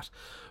proof of that.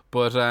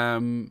 But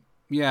home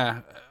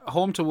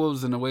to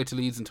Wolves and away to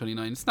Leeds in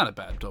 29. It's not a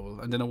bad double.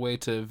 And then away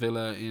to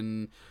Villa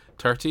in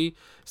 30.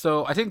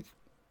 So I think,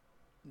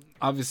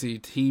 obviously,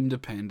 team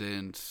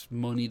dependent,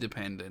 money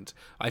dependent.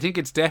 I think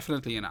it's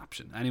definitely an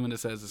option. Anyone that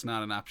says it's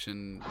not an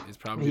option is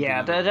probably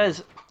that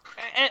is.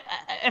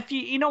 If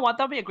you know what,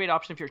 that'd be a great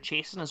option if you're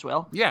chasing as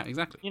well. Yeah,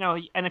 exactly.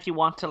 And if you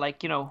want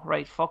to,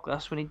 right, fuck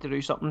this, we need to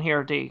do something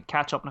here to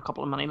catch up in a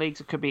couple of money leagues,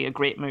 it could be a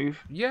great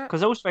move. Yeah,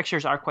 because those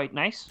fixtures are quite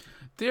nice.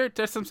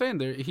 That's what I'm saying.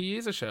 He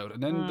is a shout.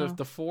 And then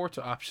the fourth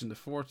option, the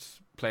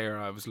fourth player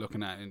I was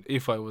looking at,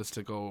 if I was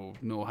to go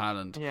no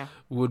Haaland,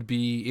 would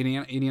be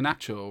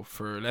Iheanacho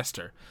for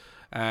Leicester.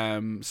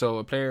 So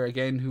a player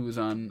again who was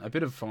on a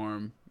bit of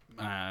form,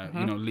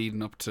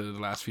 leading up to the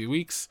last few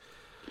weeks.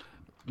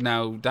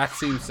 Now, that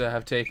seems to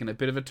have taken a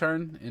bit of a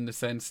turn in the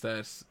sense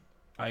that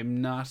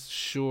I'm not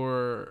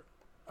sure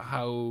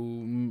how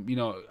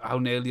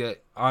nailed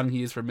on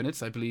he is for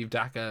minutes. I believe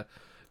Daka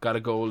got a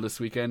goal this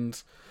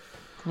weekend.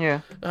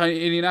 Yeah.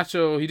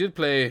 Iheanacho, he did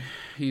play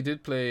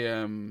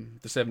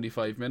the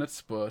 75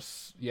 minutes, but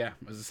yeah,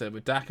 as I said,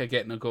 with Daka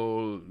getting a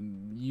goal,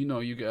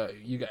 you got,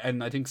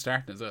 and I think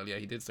starting as well. Yeah,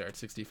 he did start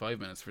 65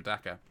 minutes for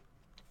Daka.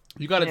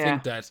 You got to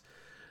think that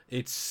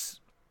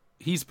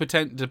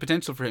the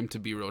potential for him to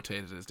be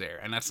rotated is there,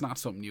 and that's not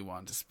something you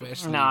want,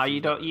 especially. No,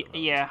 you don't.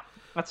 Yeah,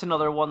 that's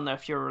another one that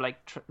if you're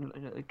like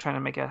trying to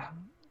make a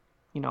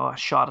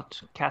shot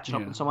at catching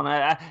up with someone.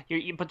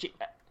 But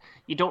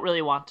you don't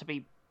really want to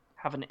be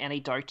having any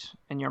doubt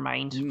in your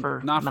mind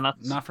for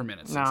minutes. Not for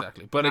minutes,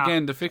 exactly. But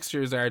again, the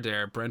fixtures are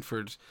there.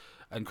 Brentford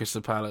and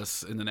Crystal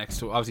Palace in the next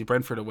two. Obviously,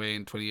 Brentford away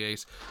in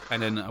 28,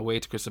 and then away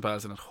to Crystal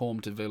Palace and at home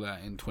to Villa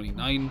in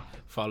 29,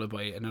 followed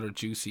by another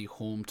juicy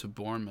home to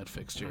Bournemouth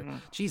fixture. Mm-hmm.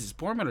 Jesus,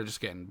 Bournemouth are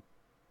just getting,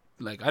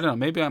 like, I don't know,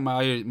 maybe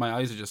my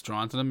eyes are just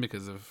drawn to them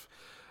because of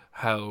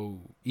how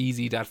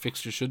easy that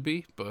fixture should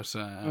be. But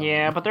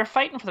but they're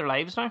fighting for their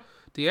lives now.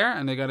 They are,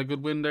 and they got a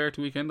good win there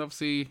to weekend,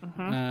 obviously.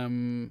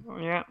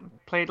 Mm-hmm.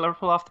 Played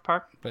Liverpool off the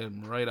park. Played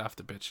them right off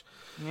the pitch.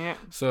 Yeah.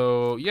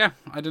 So, yeah,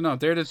 I don't know.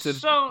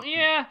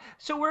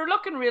 So we're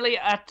looking really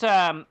at,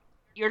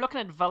 you're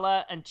looking at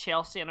Villa and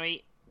Chelsea, and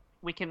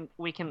we can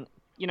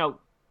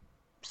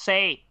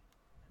say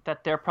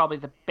that they're probably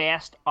the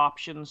best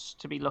options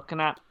to be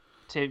looking at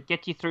to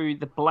get you through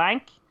the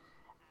blank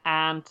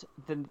and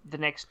the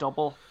next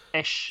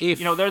double-ish.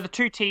 They're the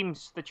two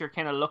teams that you're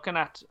kind of looking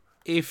at.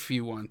 If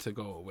you want to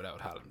go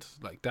without Haaland,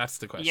 like, that's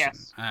the question.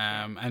 Yes.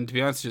 And to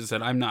be honest, as I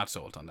said, I'm not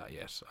sold on that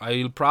yet.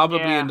 I'll probably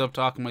end up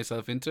talking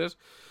myself into it.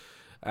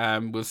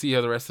 We'll see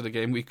how the rest of the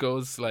game week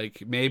goes.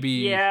 Like, maybe.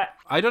 Yeah.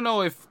 I don't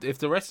know if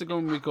the rest of the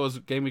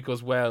game week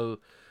goes well.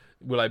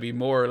 Will I be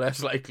more or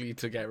less likely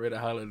to get rid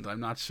of Haaland? I'm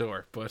not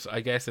sure, but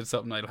I guess it's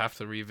something I'll have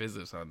to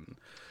revisit on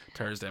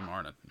Thursday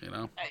morning.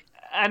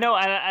 I know,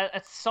 and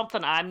it's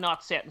something I'm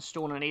not set in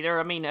stone on either.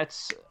 I mean,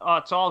 it's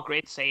all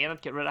great saying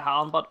it, get rid of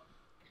Haaland, but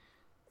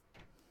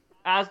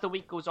as the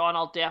week goes on,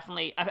 I'll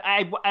definitely.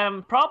 I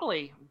am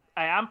probably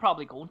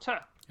going to,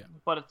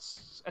 but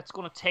it's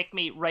going to take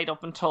me right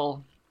up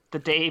until the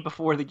day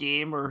before the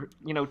game, or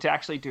to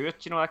actually do it.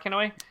 That kind of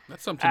way.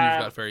 That's something you've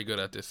got very good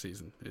at this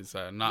season. Is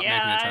not making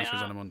the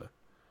transfers on a Monday.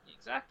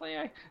 Exactly,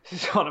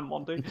 it's on a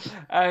Monday,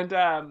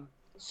 and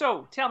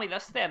so tell me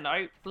this then.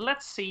 Now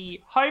let's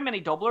see how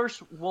many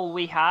doublers will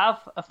we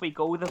have if we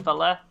go the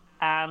Villa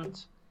and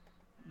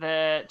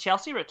the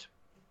Chelsea route.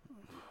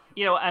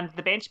 And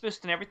the bench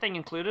boost and everything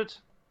included.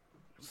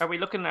 Are we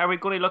going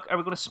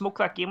to smoke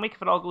that game week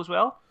if it all goes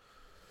well?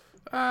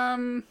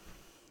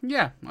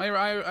 Yeah.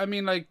 I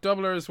mean, like,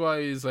 doublers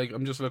wise, like,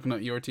 I'm just looking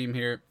at your team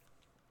here.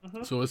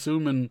 Mm-hmm. So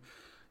assuming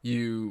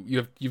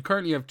you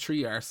currently have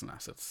 3 Arsenal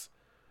assets,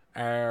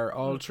 are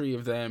all 3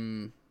 of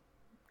them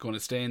going to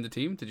stay in the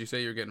team? Did you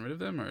say you're getting rid of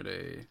them, or are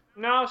they?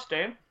 No,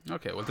 staying.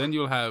 Okay, well then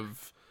you'll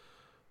have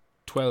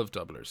 12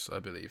 doublers, I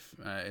believe,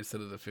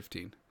 instead of the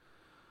 15.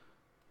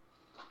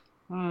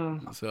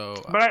 So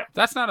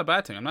that's not a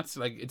bad thing. I'm not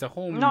like it's a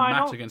home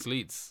match against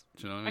Leeds.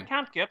 Do you know what I mean? I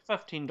can't get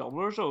 15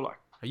 doublers though. Like,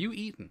 are you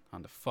eating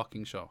on the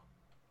fucking show?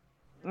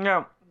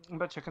 No,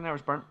 but chicken there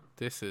was burnt.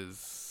 This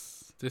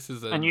is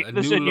a new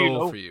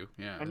low for you.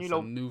 Yeah, a new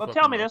low. Well,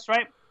 tell me this,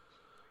 right?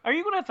 Are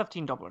you going to have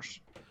 15 doublers?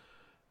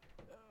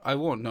 I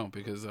won't, no,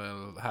 because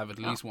I'll have at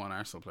least one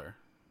Arsenal player.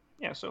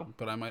 Yeah, so.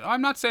 But I might.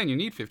 I'm not saying you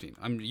need 15.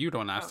 You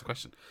don't ask the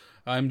question.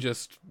 I'm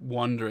just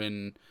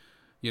wondering.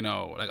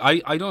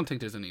 I don't think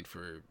there's a need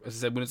for, as I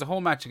said, when it's a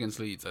home match against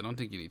Leeds, I don't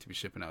think you need to be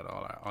shipping out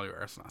all your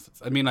Arsenal assets.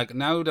 I mean, like,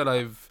 now that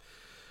I've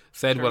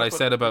said what I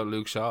said about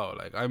Luke Shaw,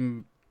 like,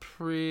 I'm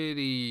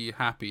pretty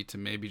happy to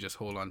maybe just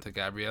hold on to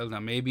Gabriel. Now,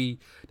 maybe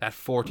that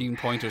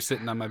 14-pointer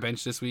sitting on my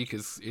bench this week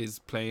is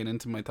playing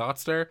into my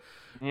thoughts there.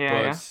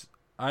 Yeah. But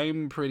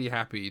I'm pretty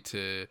happy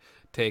to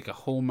take a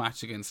home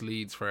match against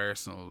Leeds for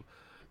Arsenal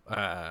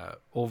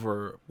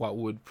over what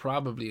would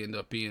probably end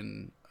up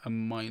being a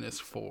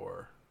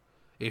 -4.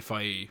 If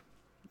I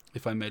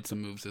made some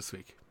moves this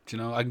week.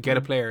 I can get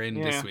a player in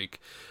this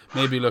week.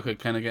 Maybe look at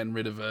kind of getting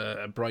rid of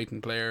a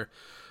Brighton player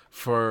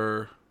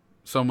for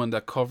someone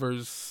that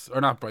covers,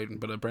 or not Brighton,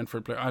 but a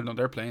Brentford player. I don't know,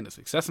 they're playing this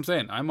week. So that's what I'm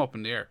saying. I'm up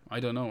in the air. I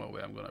don't know what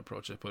way I'm going to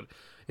approach it, but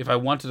if I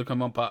wanted to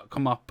come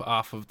up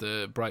off of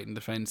the Brighton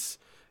defence,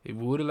 it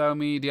would allow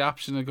me the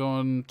option of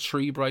going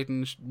 3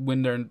 Brighton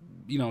when their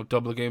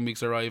double game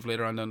weeks arrive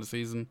later on down the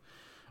season.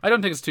 I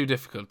don't think it's too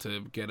difficult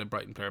to get a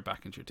Brighton player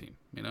back into your team.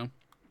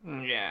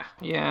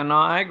 Yeah, no,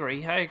 I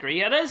agree.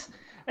 It is.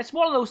 It's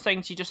one of those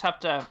things you just have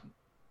to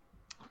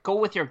go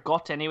with your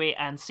gut anyway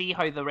and see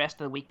how the rest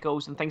of the week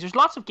goes and things. There's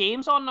lots of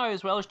games on now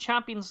as well. There's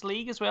Champions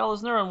League as well,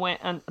 isn't there?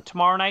 And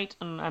tomorrow night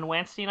and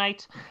Wednesday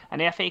night,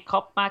 and FA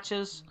Cup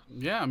matches.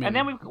 Yeah, I mean, and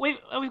then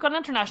we've got an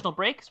international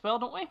break as well,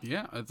 don't we?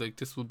 Yeah, I think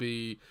this will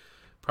be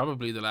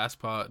probably the last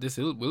pod. This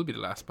will be the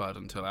last pod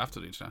until after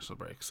the international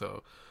break.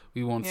 So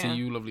we won't see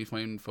you lovely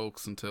fine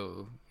folks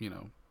until,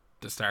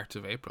 the start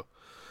of April.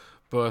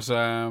 But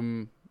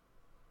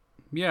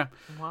yeah.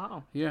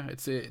 Wow. Yeah,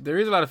 there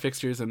is a lot of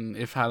fixtures, and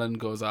if Haaland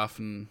goes off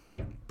and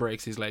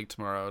breaks his leg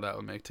tomorrow, that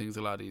will make things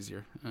a lot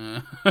easier.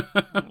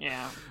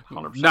 Yeah,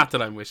 100%. Not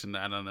that I'm wishing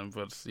that on him,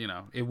 but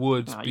it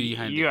would be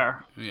handy. You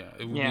are. Yeah,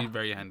 it would be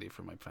very handy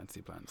for my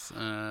fancy plans.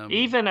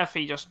 Even if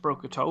he just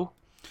broke a toe.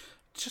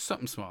 Just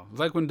something small,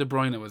 like when De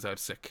Bruyne was out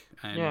sick,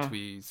 and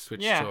we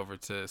switched over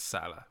to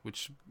Salah,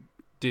 which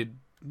did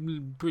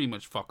pretty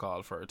much fuck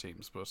all for our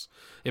teams, but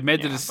it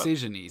made the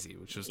decision easy,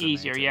 which was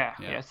easier. Yeah,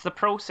 it's the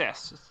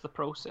process.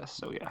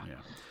 So yeah.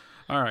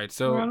 All right,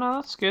 so no,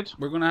 that's good.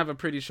 We're gonna have a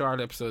pretty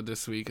short episode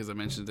this week, as I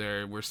mentioned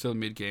there. We're still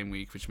mid-game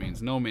week, which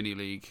means no mini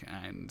league,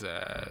 and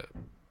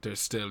there's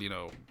still,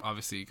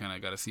 obviously, kind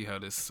of got to see how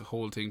this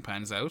whole thing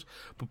pans out.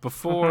 But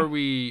before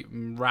we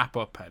wrap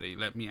up, Paddy,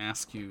 let me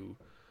ask you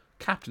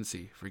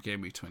captaincy for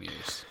game week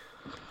 28.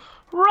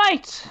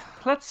 Right,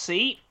 let's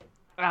see.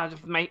 I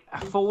have my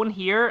phone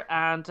here,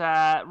 and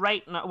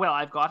right now, well,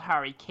 I've got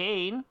Harry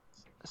Kane,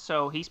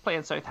 so he's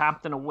playing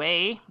Southampton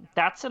away.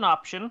 That's an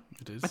option.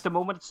 It is. At the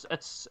moment,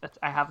 it's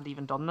I haven't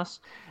even done this.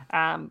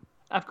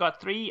 I've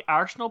got 3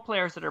 Arsenal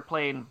players that are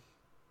playing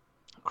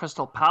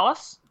Crystal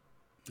Palace,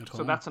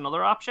 so that's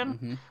another option.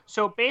 Mm-hmm.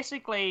 So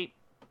basically,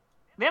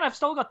 then I've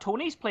still got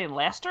Tony's playing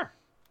Leicester.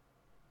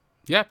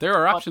 Yeah, there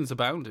are options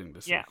abounding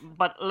this week. Yeah,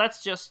 but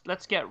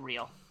let's get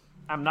real.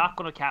 I'm not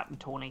going to captain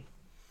Tony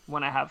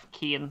when I have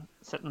Kane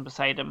sitting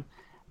beside him.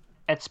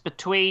 It's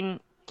between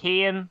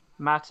Kane,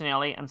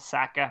 Martinelli, and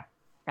Saka,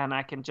 and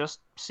I can just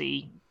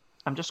see.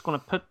 I'm just going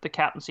to put the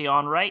captaincy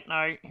on right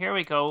now. Here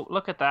we go.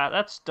 Look at that.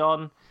 That's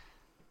done.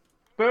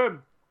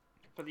 Boom.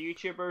 For the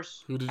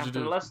YouTubers. Who did you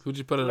do? Who did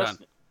you put it on?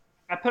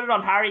 I put it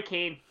on Harry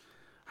Kane.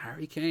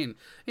 Harry Kane.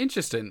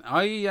 Interesting.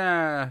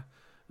 I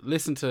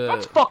listened to...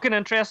 What's fucking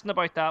interesting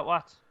about that?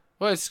 What?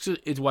 Well,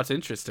 it's what's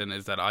interesting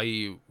is that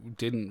I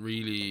didn't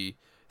really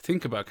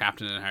think about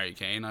captaining Harry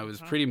Kane. I was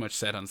pretty much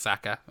set on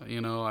Saka.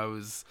 I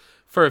was,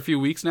 for a few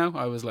weeks now,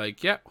 I was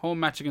like, home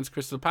match against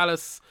Crystal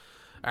Palace.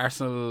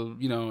 Arsenal,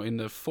 in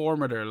the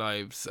form of their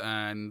lives.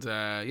 And,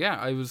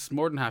 I was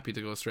more than happy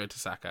to go straight to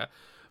Saka.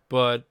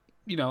 But,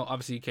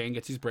 obviously Kane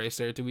gets his brace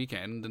there at the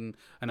weekend. And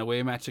an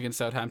away match against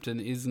Southampton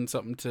isn't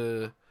something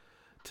to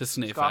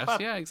sniff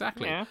at. Yeah,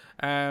 exactly. Yeah.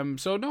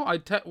 So, no, I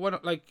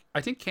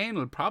think Kane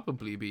will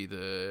probably be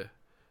the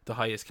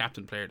highest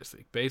captain player this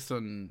week, based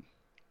on...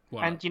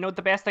 And you know what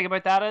the best thing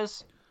about that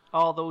is?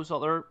 All those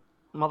other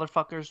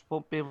motherfuckers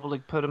won't be able to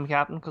put him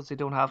captain because they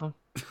don't have him.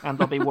 And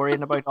they'll be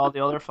worrying about all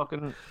the other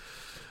fucking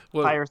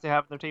players they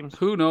have in their teams.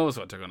 Who knows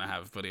what they're going to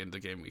have by the end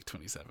of game week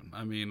 27.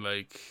 I mean,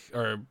 by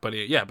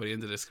the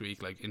end of this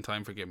week, in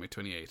time for game week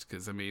 28.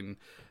 Because, I mean,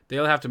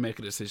 they'll have to make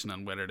a decision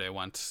on whether they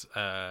want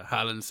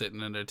Haaland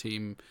sitting in their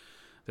team.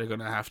 They're going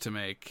to have to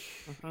make,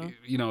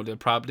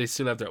 they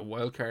still have their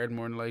wild card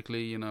more than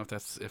likely, if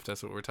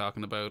that's what we're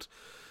talking about.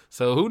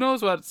 So who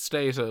knows what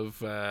state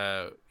of,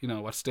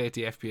 what state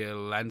the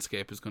FPL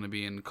landscape is going to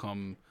be in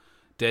come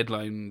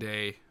deadline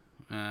day.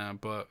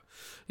 But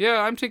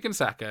yeah, I'm thinking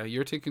Saka.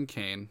 You're thinking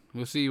Kane.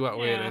 We'll see what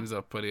way it ends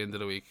up by the end of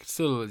the week.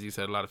 Still, as you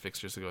said, a lot of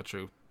fixtures to go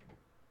through.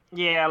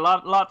 Yeah,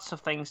 lots of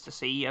things to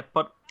see yet.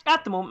 But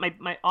at the moment,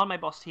 on my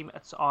boss team,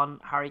 it's on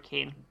Harry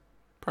Kane.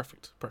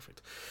 Perfect.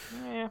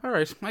 Yeah. All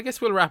right, I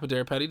guess we'll wrap it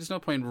there, Paddy. There's no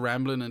point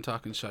rambling and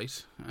talking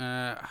shite.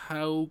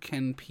 How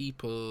can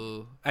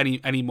people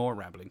any more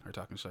rambling or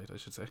talking shite, I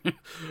should say?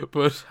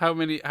 But how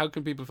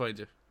can people find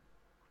you?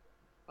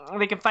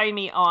 They can find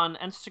me on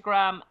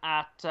Instagram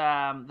at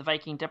the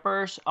Viking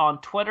Dippers, on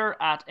Twitter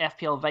at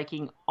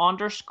FPLViking_,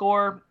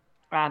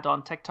 and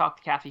on TikTok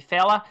the Cafe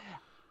Fella.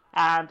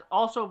 And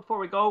also, before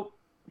we go,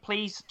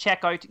 please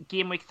check out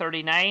Game Week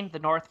 39, the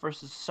North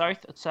versus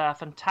South. It's a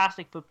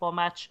fantastic football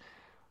match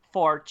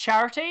for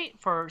charity,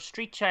 for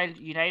Street Child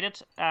United,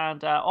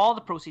 and all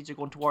the proceeds are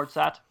going towards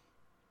that.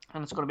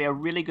 And it's going to be a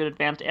really good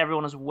event.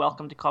 Everyone is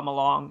welcome to come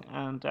along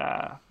and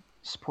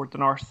support the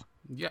North.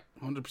 Yeah,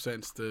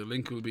 100%. The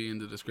link will be in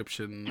the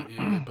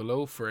description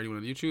below for anyone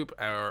on YouTube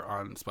or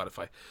on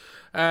Spotify.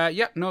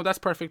 That's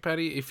perfect,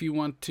 Paddy. If you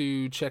want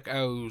to check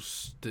out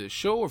the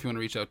show, or if you want to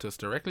reach out to us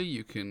directly,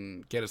 you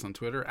can get us on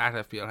Twitter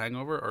at FBL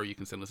Hangover, or you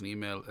can send us an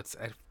email. It's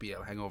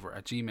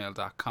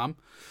fblhangover@gmail.com.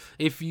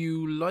 If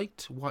you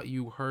liked what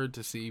you heard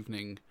this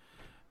evening,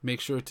 make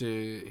sure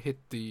to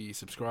hit the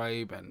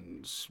subscribe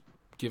and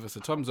give us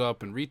a thumbs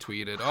up and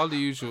retweet it, all the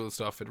usual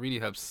stuff. It really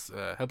helps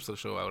the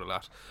show out a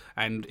lot,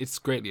 and it's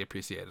greatly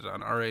appreciated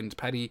on our end.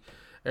 Paddy,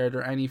 are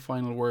there any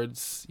final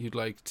words you'd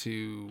like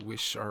to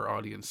wish our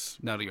audience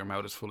now that your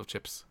mouth is full of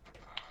chips?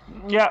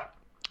 Yeah,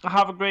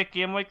 have a great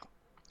game week,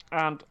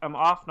 and I'm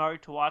off now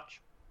to watch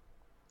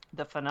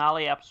the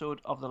finale episode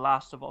of The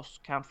Last of Us.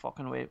 Can't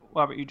fucking wait.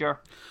 What about you, Jer?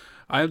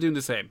 I'm doing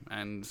the same,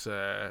 and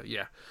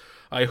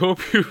I hope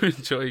you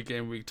enjoy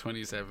Game Week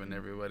 27,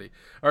 everybody.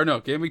 Or no,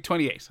 Game Week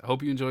 28. I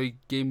hope you enjoy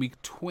Game Week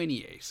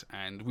 28.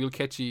 And we'll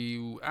catch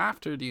you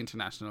after the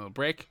international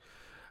break.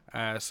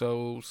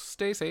 So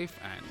stay safe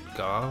and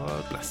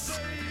God bless.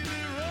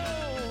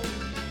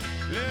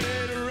 Let it